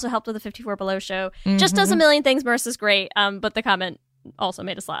her, and also helped with the 54 Below show. Mm-hmm. Just does a million things. Marissa's great, but the comment also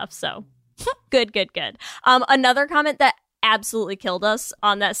made us laugh, so good. Another comment that absolutely killed us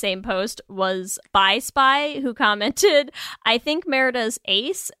on that same post was Bi Spy, who commented, "I think Merida's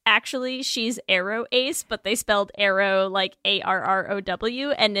ace. Actually, she's Arrow Ace, but they spelled Arrow like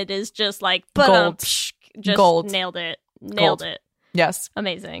ARROW, and it is just like gold. Just Gold. Nailed it. Yes.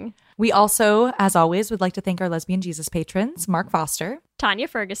 Amazing. We also, as always, would like to thank our Lesbian Jesus patrons, Mark Foster, Tanya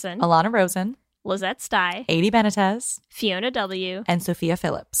Ferguson, Alana Rosen, Lizette Stye, Adi Benitez, Fiona W., and Sophia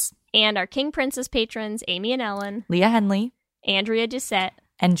Phillips. And our King Princess patrons, Amy and Ellen, Leah Henley, Andrea Doucette,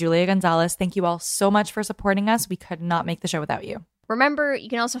 and Julia Gonzalez. Thank you all so much for supporting us. We could not make the show without you. Remember, you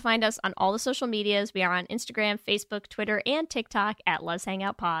can also find us on all the social medias. We are on Instagram, Facebook, Twitter, and TikTok at Let's Hang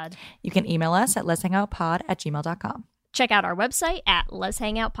Out Pod. You can email us at letshangoutpod@gmail.com. Check out our website at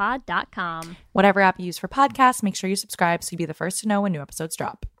letshangoutpod.com. Whatever app you use for podcasts, make sure you subscribe so you'll be the first to know when new episodes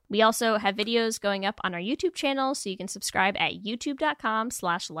drop. We also have videos going up on our YouTube channel, so you can subscribe at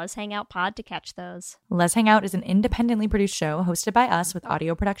youtube.com/LesHangoutPod to catch those. Let's Hang Out is an independently produced show hosted by us with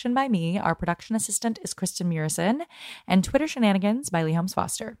audio production by me. Our production assistant is Kristen Murison, and Twitter shenanigans by Lee Holmes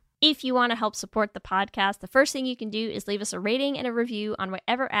Foster. If you want to help support the podcast, the first thing you can do is leave us a rating and a review on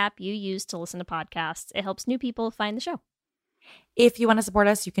whatever app you use to listen to podcasts. It helps new people find the show. If you want to support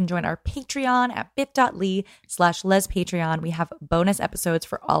us, you can join our Patreon at bit.ly/lespatreon. We have bonus episodes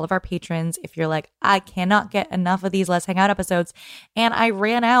for all of our patrons. If you're like, I cannot get enough of these Let's Hang Out episodes and I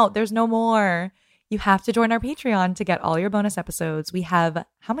ran out, there's no more. You have to join our Patreon to get all your bonus episodes. We have,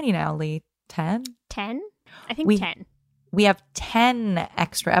 how many now, Lee? 10? 10? I think 10. We have 10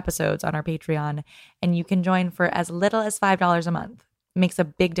 extra episodes on our Patreon, and you can join for as little as $5 a month. It makes a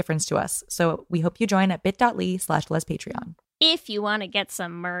big difference to us. So we hope you join at bit.ly/lespatreon. If you want to get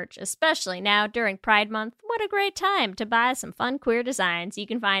some merch, especially now during Pride Month, what a great time to buy some fun queer designs. You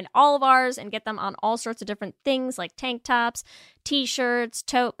can find all of ours and get them on all sorts of different things like tank tops, t-shirts,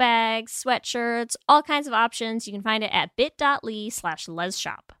 tote bags, sweatshirts, all kinds of options. You can find it at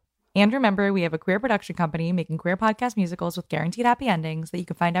bit.ly/lesshop. And remember, we have a queer production company making queer podcast musicals with guaranteed happy endings that you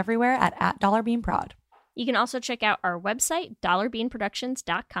can find everywhere at $$beanprod. You can also check out our website,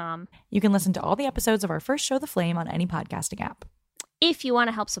 $beanproductions.com. You can listen to all the episodes of our first show, The Flame, on any podcasting app. If you want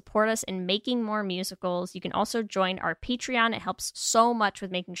to help support us in making more musicals, you can also join our Patreon. It helps so much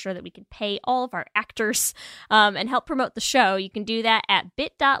with making sure that we can pay all of our actors and help promote the show. You can do that at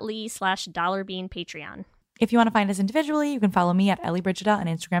bit.ly/$beanpatreon. If you want to find us individually, you can follow me at Ellie Brigida on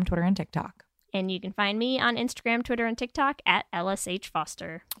Instagram, Twitter, and TikTok. And you can find me on Instagram, Twitter, and TikTok at LSH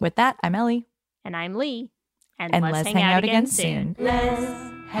Foster. With that, I'm Ellie. And I'm Lee. And let's hang out again soon. Let's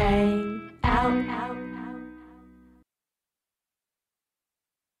hang out.